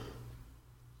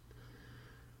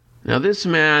 Now, this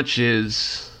match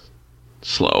is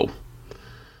slow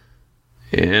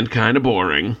and kind of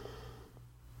boring.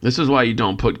 This is why you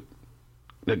don't put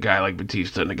a guy like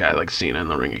Batista and a guy like Cena in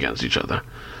the ring against each other.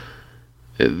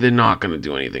 They're not going to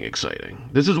do anything exciting.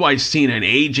 This is why Cena and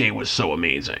AJ was so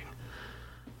amazing.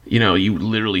 You know, you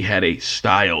literally had a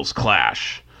Styles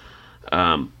Clash.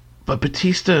 But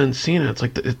Batista and Cena, it's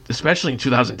like, especially in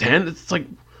 2010, it's like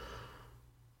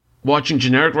watching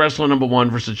generic wrestler number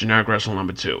 1 versus generic wrestler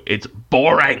number 2. It's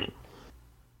boring.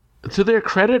 To their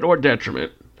credit or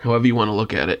detriment, however you want to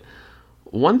look at it,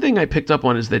 one thing I picked up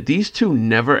on is that these two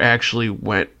never actually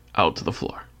went out to the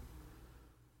floor.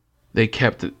 They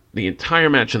kept the entire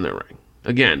match in their ring.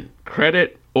 Again,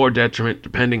 credit or detriment,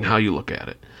 depending how you look at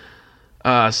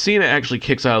it. Cena actually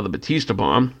kicks out of the Batista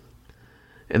bomb.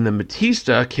 And then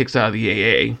Batista kicks out of the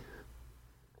AA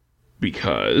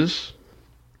because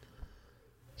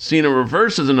Cena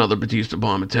reverses another Batista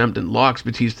bomb attempt and locks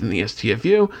Batista in the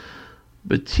STFU.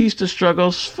 Batista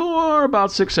struggles for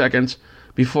about 6 seconds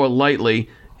before lightly,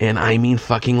 and I mean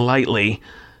fucking lightly,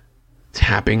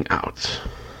 tapping out.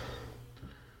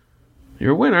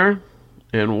 Your winner,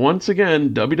 and once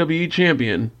again WWE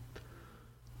Champion,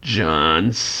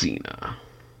 John Cena.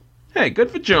 Hey,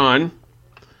 good for John.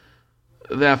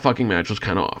 That fucking match was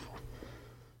kind of awful.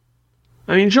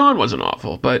 I mean, John wasn't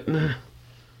awful, but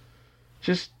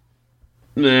just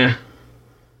nah.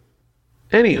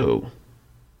 Anywho,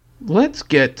 let's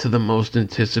get to the most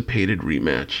anticipated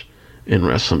rematch in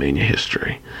WrestleMania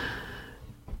history.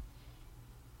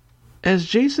 As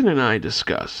Jason and I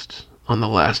discussed on the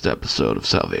last episode of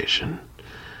Sal-vation,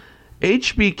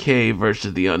 HBK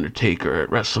versus The Undertaker at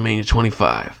WrestleMania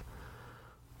 25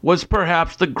 was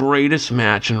perhaps the greatest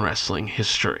match in wrestling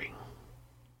history.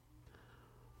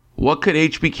 What could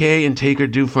HBK and Taker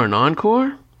do for an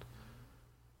encore?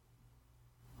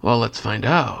 Well, let's find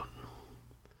out.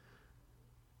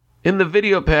 In the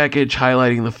video package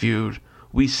highlighting the feud,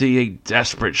 we see a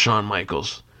desperate Shawn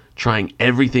Michaels trying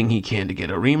everything he can to get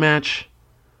a rematch,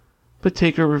 but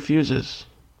Taker refuses.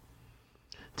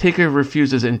 Taker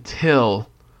refuses until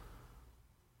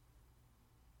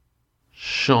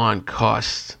Shawn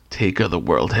costs Taker the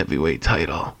World Heavyweight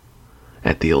title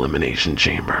at the Elimination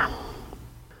Chamber.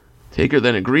 Taker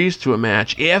then agrees to a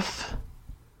match if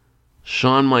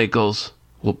Shawn Michaels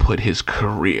will put his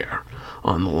career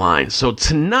on the line. So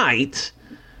tonight,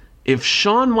 if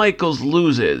Shawn Michaels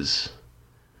loses,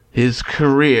 his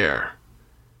career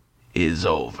is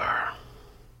over.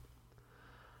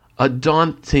 A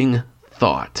daunting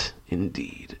thought,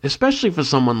 indeed, especially for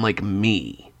someone like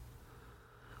me,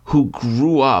 who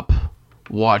grew up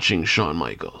watching Shawn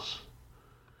Michaels.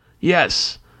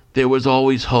 Yes, there was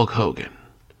always Hulk Hogan.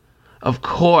 Of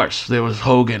course, there was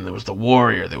Hogan, there was the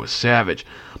Warrior, there was Savage.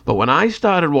 But when I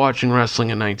started watching wrestling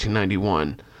in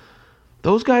 1991,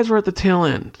 those guys were at the tail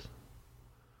end.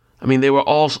 I mean, they were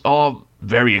all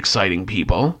very exciting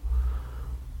people.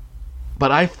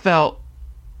 But I felt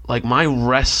like my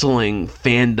wrestling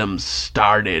fandom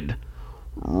started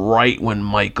right when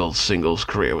Michaels' singles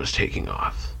career was taking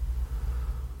off.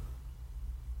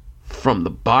 From the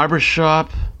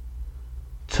barbershop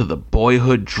to the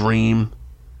boyhood dream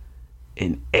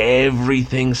and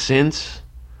everything since,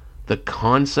 the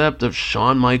concept of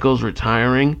Shawn Michaels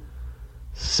retiring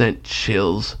sent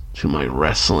chills to my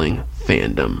wrestling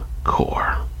fandom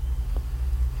core.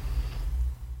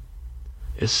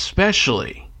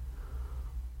 Especially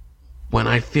when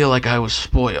I feel like I was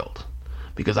spoiled,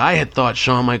 because I had thought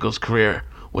Shawn Michaels' career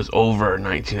was over in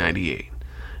 1998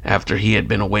 after he had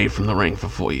been away from the ring for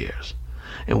 4 years.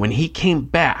 And when he came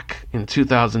back in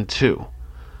 2002,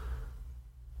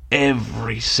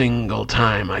 every single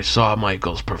time I saw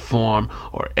Michaels perform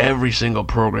or every single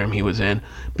program he was in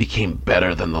became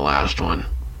better than the last one.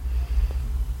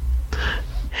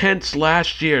 Hence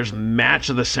last year's match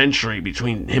of the century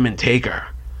between him and Taker.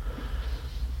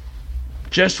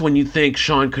 Just when you think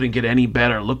Shawn couldn't get any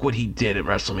better, look what he did at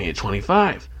WrestleMania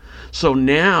 25. So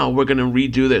now we're going to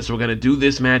redo this. We're going to do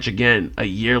this match again a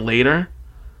year later.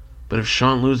 But if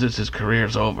Shawn loses, his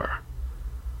career's over.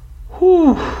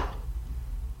 Whew.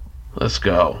 Let's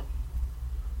go.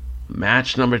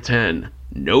 Match number 10.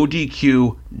 No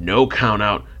DQ, no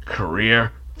countout.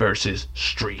 Career versus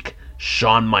streak.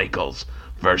 Shawn Michaels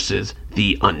versus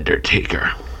The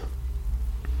Undertaker.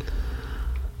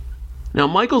 Now,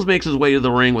 Michaels makes his way to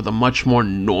the ring with a much more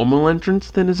normal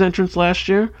entrance than his entrance last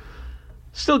year.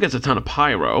 Still gets a ton of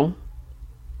pyro,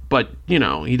 but,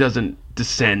 he doesn't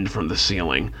descend from the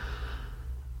ceiling.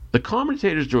 The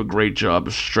commentators do a great job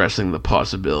of stressing the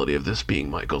possibility of this being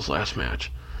Michaels' last match.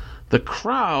 The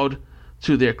crowd,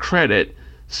 to their credit,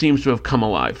 seems to have come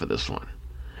alive for this one.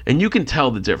 And you can tell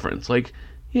the difference. Like,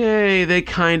 yay, they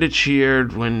kind of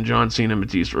cheered when John Cena and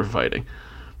Batista were fighting.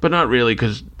 But not really,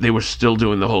 because they were still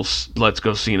doing the whole let's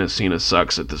go Cena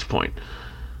sucks at this point.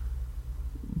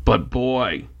 But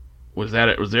boy, was there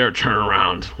a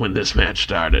turnaround when this match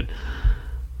started.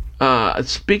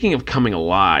 Speaking of coming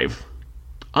alive,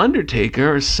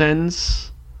 Undertaker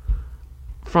ascends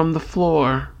from the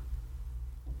floor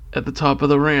at the top of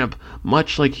the ramp,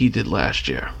 much like he did last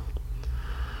year.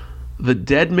 The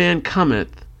dead man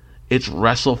cometh, it's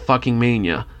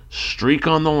WrestleMania, streak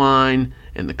on the line,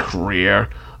 and the career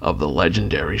of the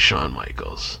legendary Shawn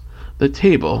Michaels. The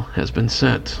table has been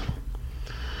set.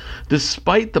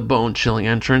 Despite the bone-chilling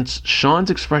entrance, Shawn's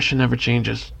expression never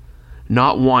changes.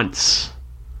 Not once.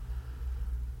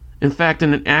 In fact,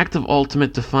 in an act of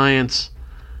ultimate defiance,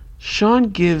 Shawn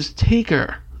gives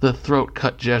Taker the throat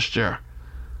cut gesture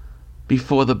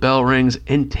before the bell rings,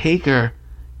 and Taker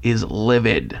is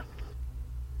livid.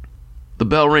 The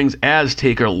bell rings as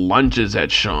Taker lunges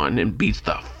at Shawn and beats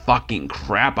the fucking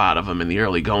crap out of him in the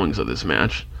early goings of this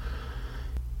match.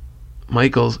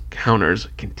 Michaels counters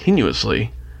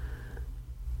continuously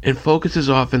and focuses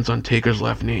offense on Taker's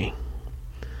left knee.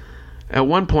 At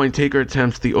one point, Taker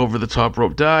attempts the over-the-top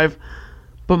rope dive,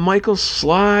 but Michaels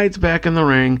slides back in the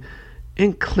ring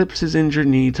and clips his injured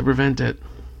knee to prevent it.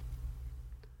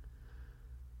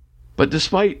 But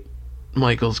despite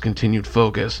Michaels' continued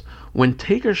focus, when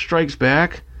Taker strikes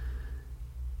back,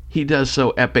 he does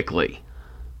so epically,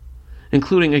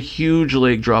 including a huge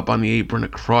leg drop on the apron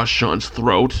across Shawn's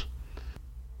throat,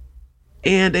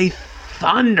 and a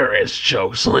thunderous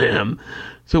chokeslam,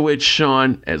 to which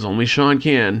Shawn, as only Shawn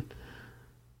can,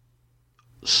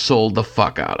 sold the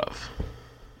fuck out of.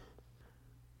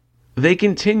 They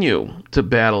continue to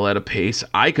battle at a pace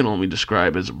I can only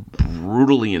describe as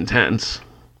brutally intense.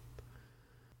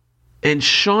 And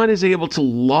Shawn is able to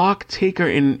lock Taker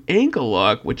in an ankle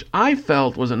lock, which I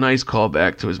felt was a nice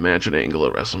callback to his match at Angle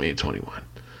at WrestleMania 21.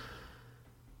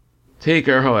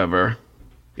 Taker, however,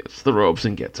 gets the ropes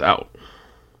and gets out.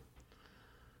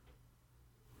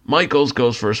 Michaels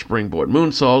goes for a springboard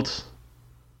moonsault,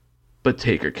 but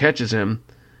Taker catches him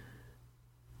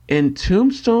and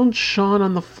tombstones Shawn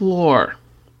on the floor.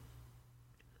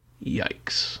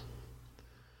 Yikes.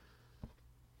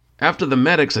 After the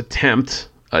medics attempt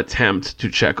to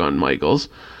check on Michaels,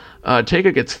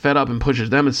 Taker gets fed up and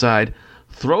pushes them aside,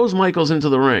 throws Michaels into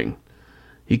the ring.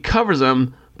 He covers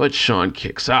him, but Shawn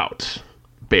kicks out.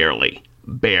 Barely.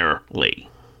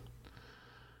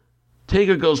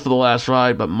 Taker goes for the last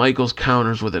ride, but Michaels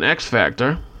counters with an X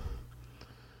Factor.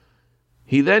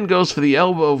 He then goes for the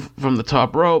elbow from the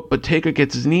top rope, but Taker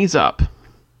gets his knees up.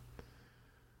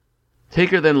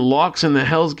 Taker then locks in the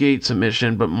Hell's Gate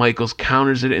submission, but Michaels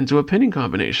counters it into a pinning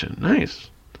combination. Nice.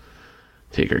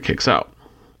 Taker kicks out.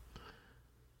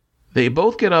 They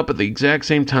both get up at the exact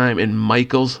same time, and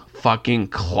Michaels fucking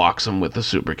clocks him with a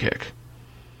super kick.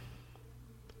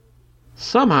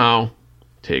 Somehow,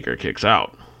 Taker kicks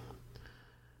out.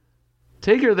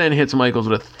 Taker then hits Michaels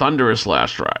with a thunderous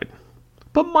last ride,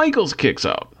 but Michaels kicks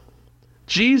out.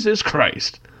 Jesus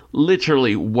Christ.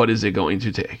 Literally, what is it going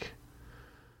to take?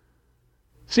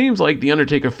 Seems like The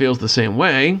Undertaker feels the same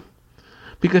way,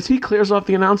 because he clears off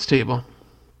the announce table.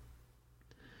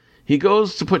 He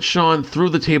goes to put Shawn through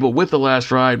the table with the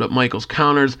last ride, but Michaels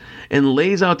counters and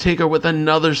lays out Taker with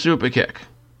another super kick.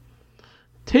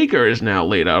 Taker is now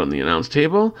laid out on the announce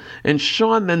table, and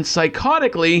Shawn then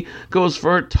psychotically goes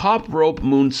for a top rope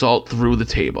moonsault through the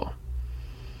table.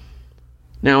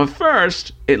 Now, at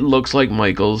first, it looks like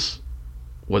Michaels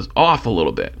was off a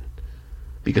little bit,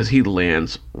 because he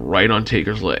lands right on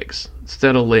Taker's legs,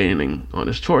 instead of landing on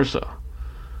his torso.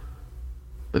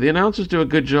 But the announcers do a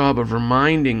good job of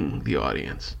reminding the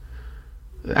audience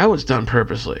that was done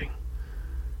purposely,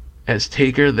 as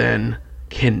Taker then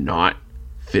cannot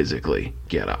physically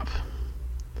get up.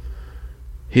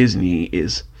 His knee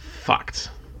is fucked,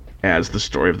 as the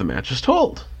story of the match is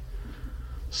told.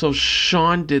 So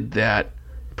Shawn did that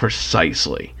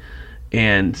precisely,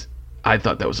 and I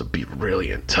thought that was a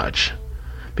brilliant touch,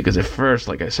 because at first,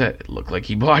 like I said, it looked like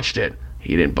he botched it.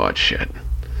 He didn't botch shit.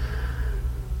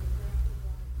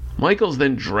 Michaels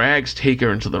then drags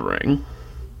Taker into the ring,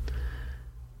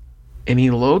 and he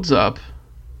loads up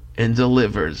and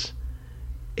delivers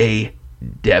a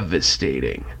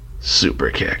devastating super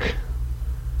kick.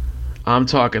 I'm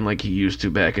talking like he used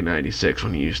to back in 96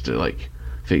 when he used to like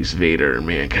face Vader and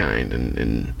Mankind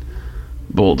and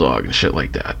Bulldog and shit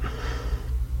like that.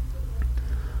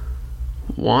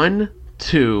 1,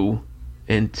 2,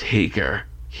 and Taker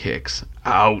kicks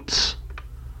out.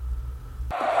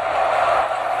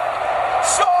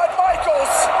 Shawn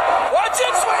Michaels! Watch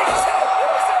it, sweet! It's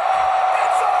over!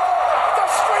 The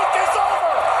streak is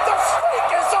over! The streak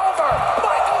is over!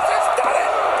 Michaels has done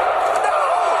it! No!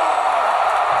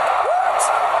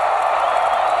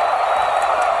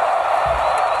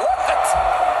 What? What?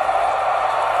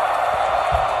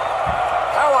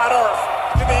 How on earth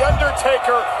did The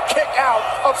Undertaker kick out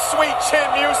of Sweet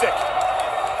Chin Music?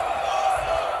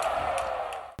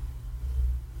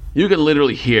 You can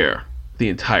literally hear the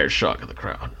entire shock of the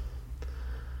crowd.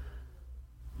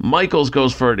 Michaels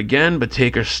goes for it again, but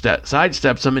Taker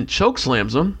sidesteps him and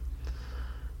chokeslams him.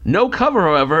 No cover,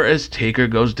 however, as Taker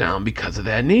goes down because of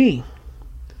that knee.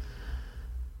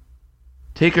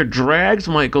 Taker drags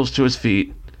Michaels to his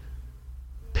feet,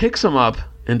 picks him up,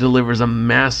 and delivers a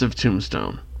massive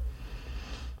tombstone.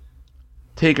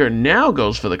 Taker now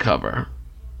goes for the cover,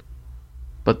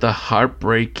 but the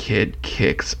Heartbreak Kid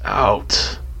kicks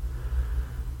out.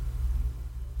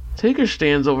 Taker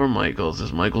stands over Michaels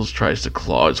as Michaels tries to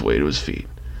claw his way to his feet.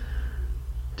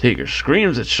 Taker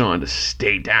screams at Shawn to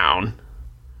stay down,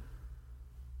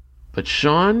 but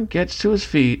Shawn gets to his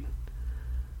feet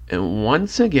and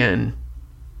once again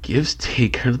gives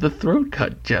Taker the throat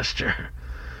cut gesture.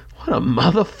 What a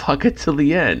motherfucker till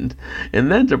the end.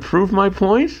 And then to prove my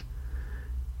point,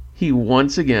 he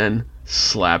once again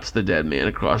slaps the dead man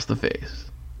across the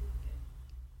face.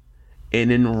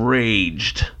 An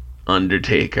enraged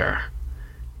Undertaker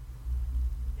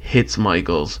hits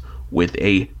Michaels with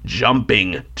a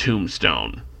jumping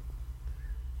tombstone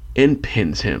and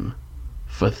pins him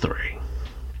for 3.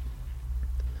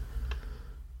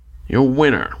 Your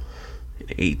winner in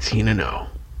 18-0,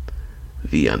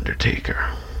 The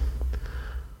Undertaker.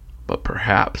 But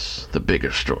perhaps the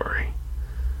bigger story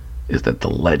is that the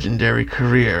legendary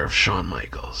career of Shawn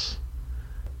Michaels.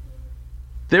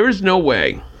 There is no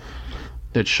way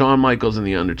that Shawn Michaels and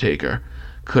The Undertaker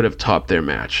could have topped their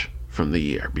match from the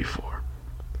year before.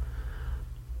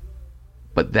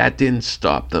 But that didn't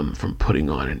stop them from putting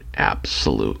on an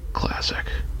absolute classic.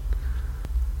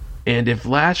 And if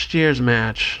last year's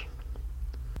match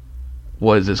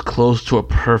was as close to a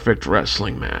perfect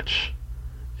wrestling match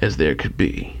as there could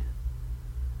be,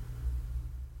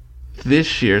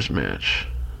 this year's match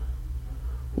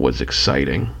was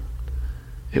exciting.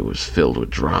 It was filled with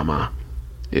drama.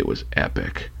 It was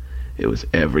epic. It was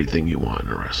everything you want in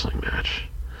a wrestling match.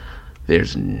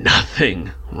 There's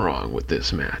nothing wrong with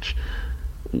this match.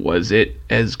 Was it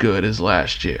as good as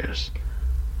last year's?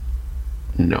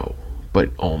 No, but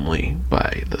only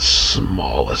by the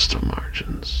smallest of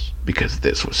margins, because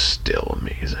this was still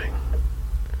amazing.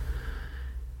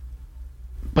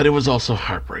 But it was also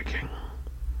heartbreaking.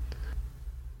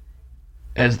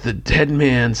 As the dead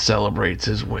man celebrates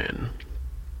his win,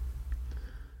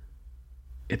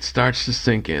 it starts to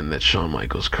sink in that Shawn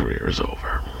Michaels' career is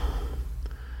over.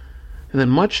 And then,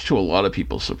 much to a lot of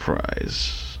people's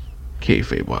surprise,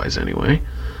 kayfabe-wise anyway,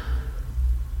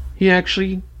 he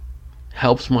actually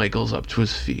helps Michaels up to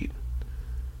his feet.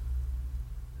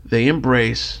 They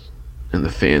embrace, and the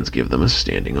fans give them a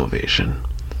standing ovation.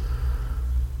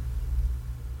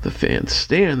 The fans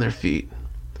stay on their feet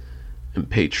and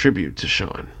pay tribute to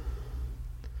Shawn.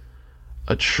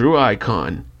 A true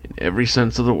icon in every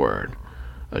sense of the word.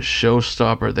 A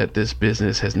showstopper that this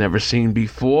business has never seen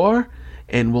before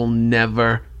and will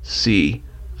never see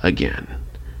again.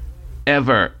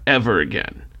 Ever, ever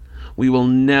again. We will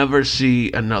never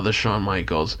see another Shawn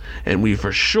Michaels, and we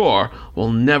for sure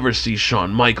will never see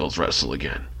Shawn Michaels wrestle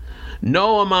again.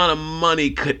 No amount of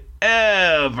money could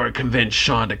ever convince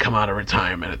Shawn to come out of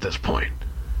retirement at this point.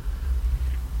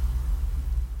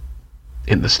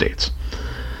 In the States.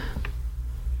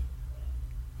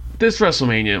 This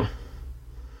WrestleMania,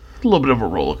 a little bit of a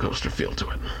roller coaster feel to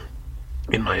it,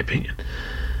 in my opinion.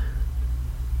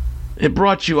 It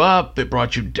brought you up, it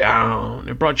brought you down,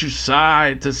 it brought you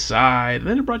side to side, and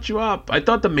then it brought you up. I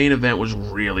thought the main event was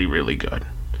really, really good.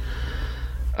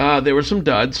 There were some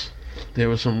duds. There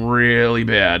were some really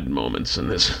bad moments in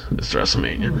this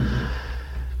WrestleMania.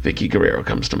 Vicky Guerrero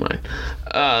comes to mind.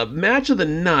 Match of the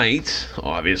night,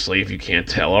 obviously, if you can't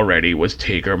tell already, was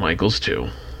Taker Michaels 2.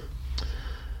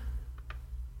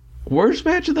 Worst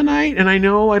match of the night, and I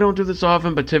know I don't do this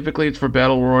often, but typically it's for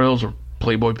Battle Royals or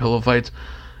Playboy Pillow Fights.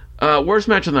 Worst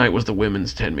match of the night was the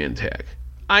women's 10-man tag.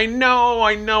 I know,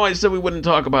 I said we wouldn't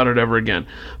talk about it ever again,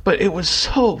 but it was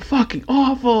so fucking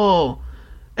awful.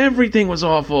 Everything was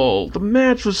awful. The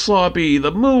match was sloppy.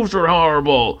 The moves were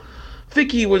horrible.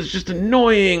 Vicky was just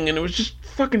annoying, and it was just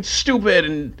fucking stupid,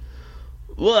 and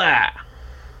blah.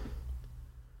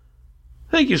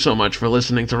 Thank you so much for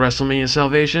listening to WrestleMania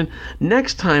Sal-vation.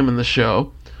 Next time in the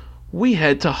show, we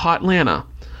head to Hotlanta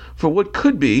for what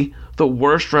could be the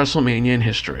worst WrestleMania in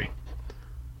history.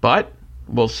 But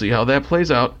we'll see how that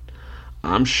plays out.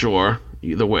 I'm sure,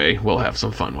 either way, we'll have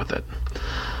some fun with it.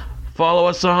 Follow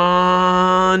us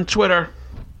on Twitter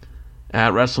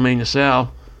at WrestleMania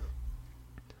Sal.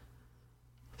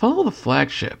 Follow the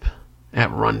flagship at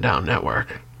Rundown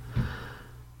Network.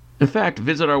 In fact,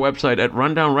 visit our website at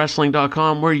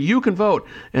rundownwrestling.com where you can vote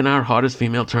in our hottest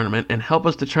female tournament and help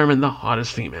us determine the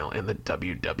hottest female in the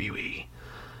WWE.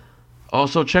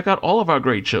 Also, check out all of our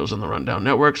great shows on the Rundown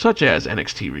Network, such as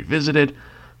NXT Revisited,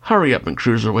 Hurry Up and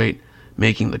Cruiserweight,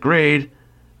 Making the Grade,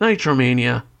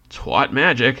 Nitromania, Twat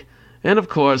Magic, and of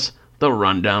course, the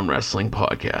Rundown Wrestling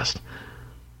Podcast.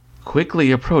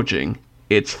 Quickly approaching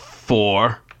its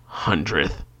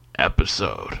 400th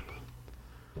episode.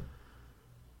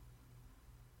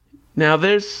 Now,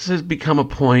 this has become a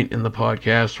point in the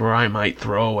podcast where I might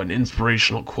throw an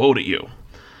inspirational quote at you.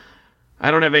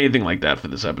 I don't have anything like that for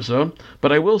this episode,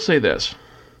 but I will say this.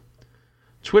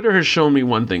 Twitter has shown me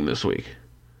one thing this week.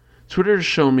 Twitter has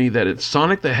shown me that if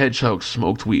Sonic the Hedgehog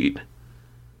smoked weed,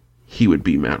 he would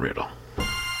be Matt Riddle.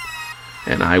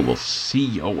 And I will see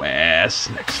your ass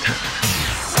next time.